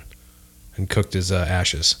the oven and cooked his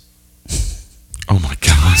ashes. Oh my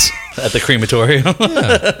God. At the crematorium.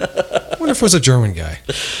 I wonder if it was a German guy.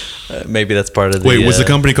 Maybe that's part of the. Wait, was the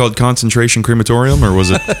company called Concentration Crematorium, or was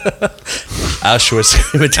it? Auschwitz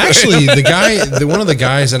crematorium? Actually, one of the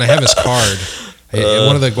guys, and I have his card.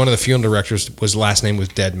 One of the funeral directors was last name was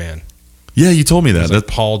Deadman. Yeah, you told me that. was like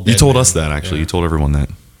That- Paul you told Deadman. us that actually. Yeah. You told everyone that.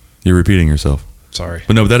 You're repeating yourself. Sorry.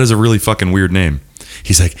 But no, that is a really fucking weird name.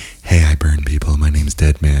 He's like, hey, I burn people. My name's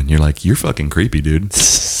Dead Man. You're like, you're fucking creepy, dude. Do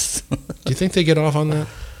you think they get off on that?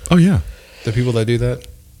 Oh yeah. The people that do that?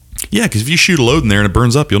 Yeah, because if you shoot a load in there and it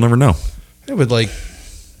burns up, you'll never know. Yeah, but like,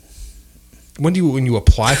 when you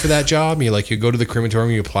apply for that job, you go to the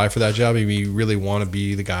crematorium, you apply for that job, and you really want to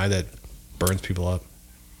be the guy that burns people up.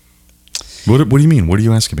 What do you mean? What are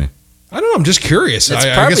you asking me? I don't know. I'm just curious. It's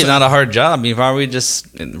I probably guess not a hard job. You probably just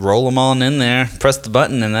roll them all in there, press the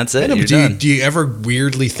button, and that's it. I know, You're but done. do you ever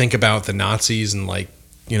weirdly think about the Nazis and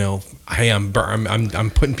hey, I'm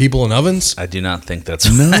putting people in ovens? I do not think that's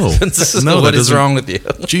No. what happens. No, that What is doesn't- wrong with you?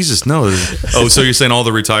 Jesus, no. Oh, so you're saying all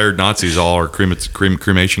the retired Nazis all are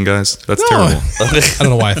cremation guys? That's terrible. I don't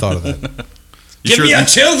know why I thought of that.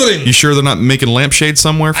 children. You sure they're not making lampshades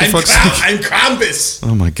somewhere, for fuck's sake? I'm Krampus.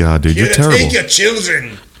 Oh my God, dude. You're terrible. your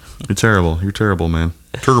children. You're terrible. You're terrible, man.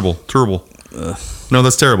 Terrible. No,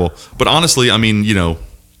 that's terrible. But honestly, I mean, you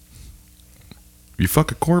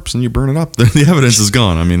fuck a corpse and you burn it up, the evidence is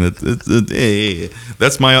gone. I mean,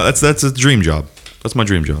 that's a dream job. That's my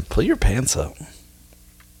dream job. Pull your pants up.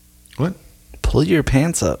 What? Pull your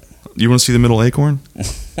pants up. You want to see the middle acorn?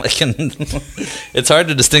 I can. It's hard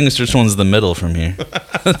to distinguish which one's the middle from here.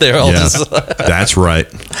 They're all just. That's right.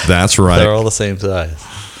 That's right. They're all the same size.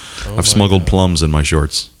 I've smuggled plums in my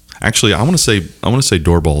shorts. Actually, I want to say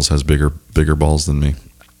Doorballs has bigger balls than me.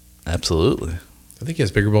 Absolutely. I think he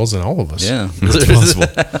has bigger balls than all of us. Yeah. It's possible.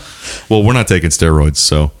 Well, we're not taking steroids,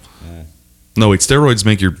 so. No, wait. Steroids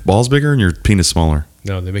make your balls bigger and your penis smaller,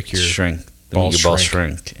 No, they make your Shrink. They balls make your balls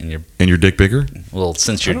shrink. shrink, and your and your dick bigger. well,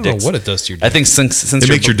 since I your don't know dick's, what it does to your dick. I think since It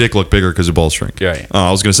makes your dick look bigger because your balls shrink. You're right.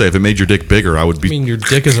 I was gonna say if it made your dick bigger, I would I be. mean, your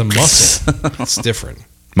dick is a muscle. It's different.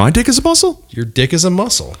 My dick is a muscle. Your dick is a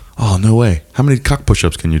muscle. Oh no way! How many cock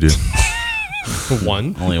push-ups can you do?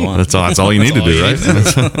 One. only one. That's all you need to all do, you right?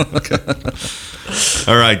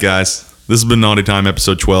 Okay. All right, guys. This has been Naughty Time,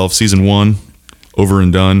 episode 12, season 1, over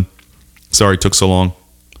and done. Sorry it took so long.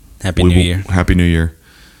 Happy New Year. Happy New Year.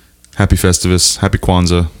 Happy Festivus. Happy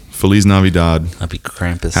Kwanzaa. Feliz Navidad. Happy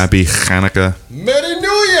Krampus. Happy Hanukkah. Merry New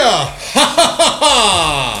Year! Ha ha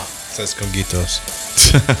ha! Says Conguitos.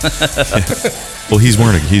 Well, he is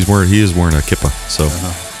wearing a kippah. So,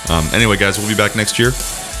 anyway, guys, we'll be back next year,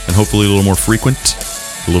 and hopefully a little more frequent,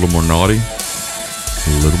 a little more naughty,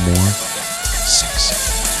 a little more sexy.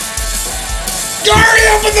 Hurry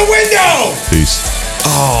up in the window! Peace.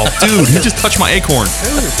 Oh, dude, he just touched my acorn.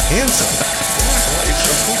 Pull your pants up.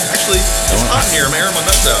 Actually, it's hot in here. I'm airing my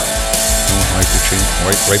nuts out.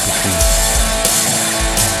 Right between.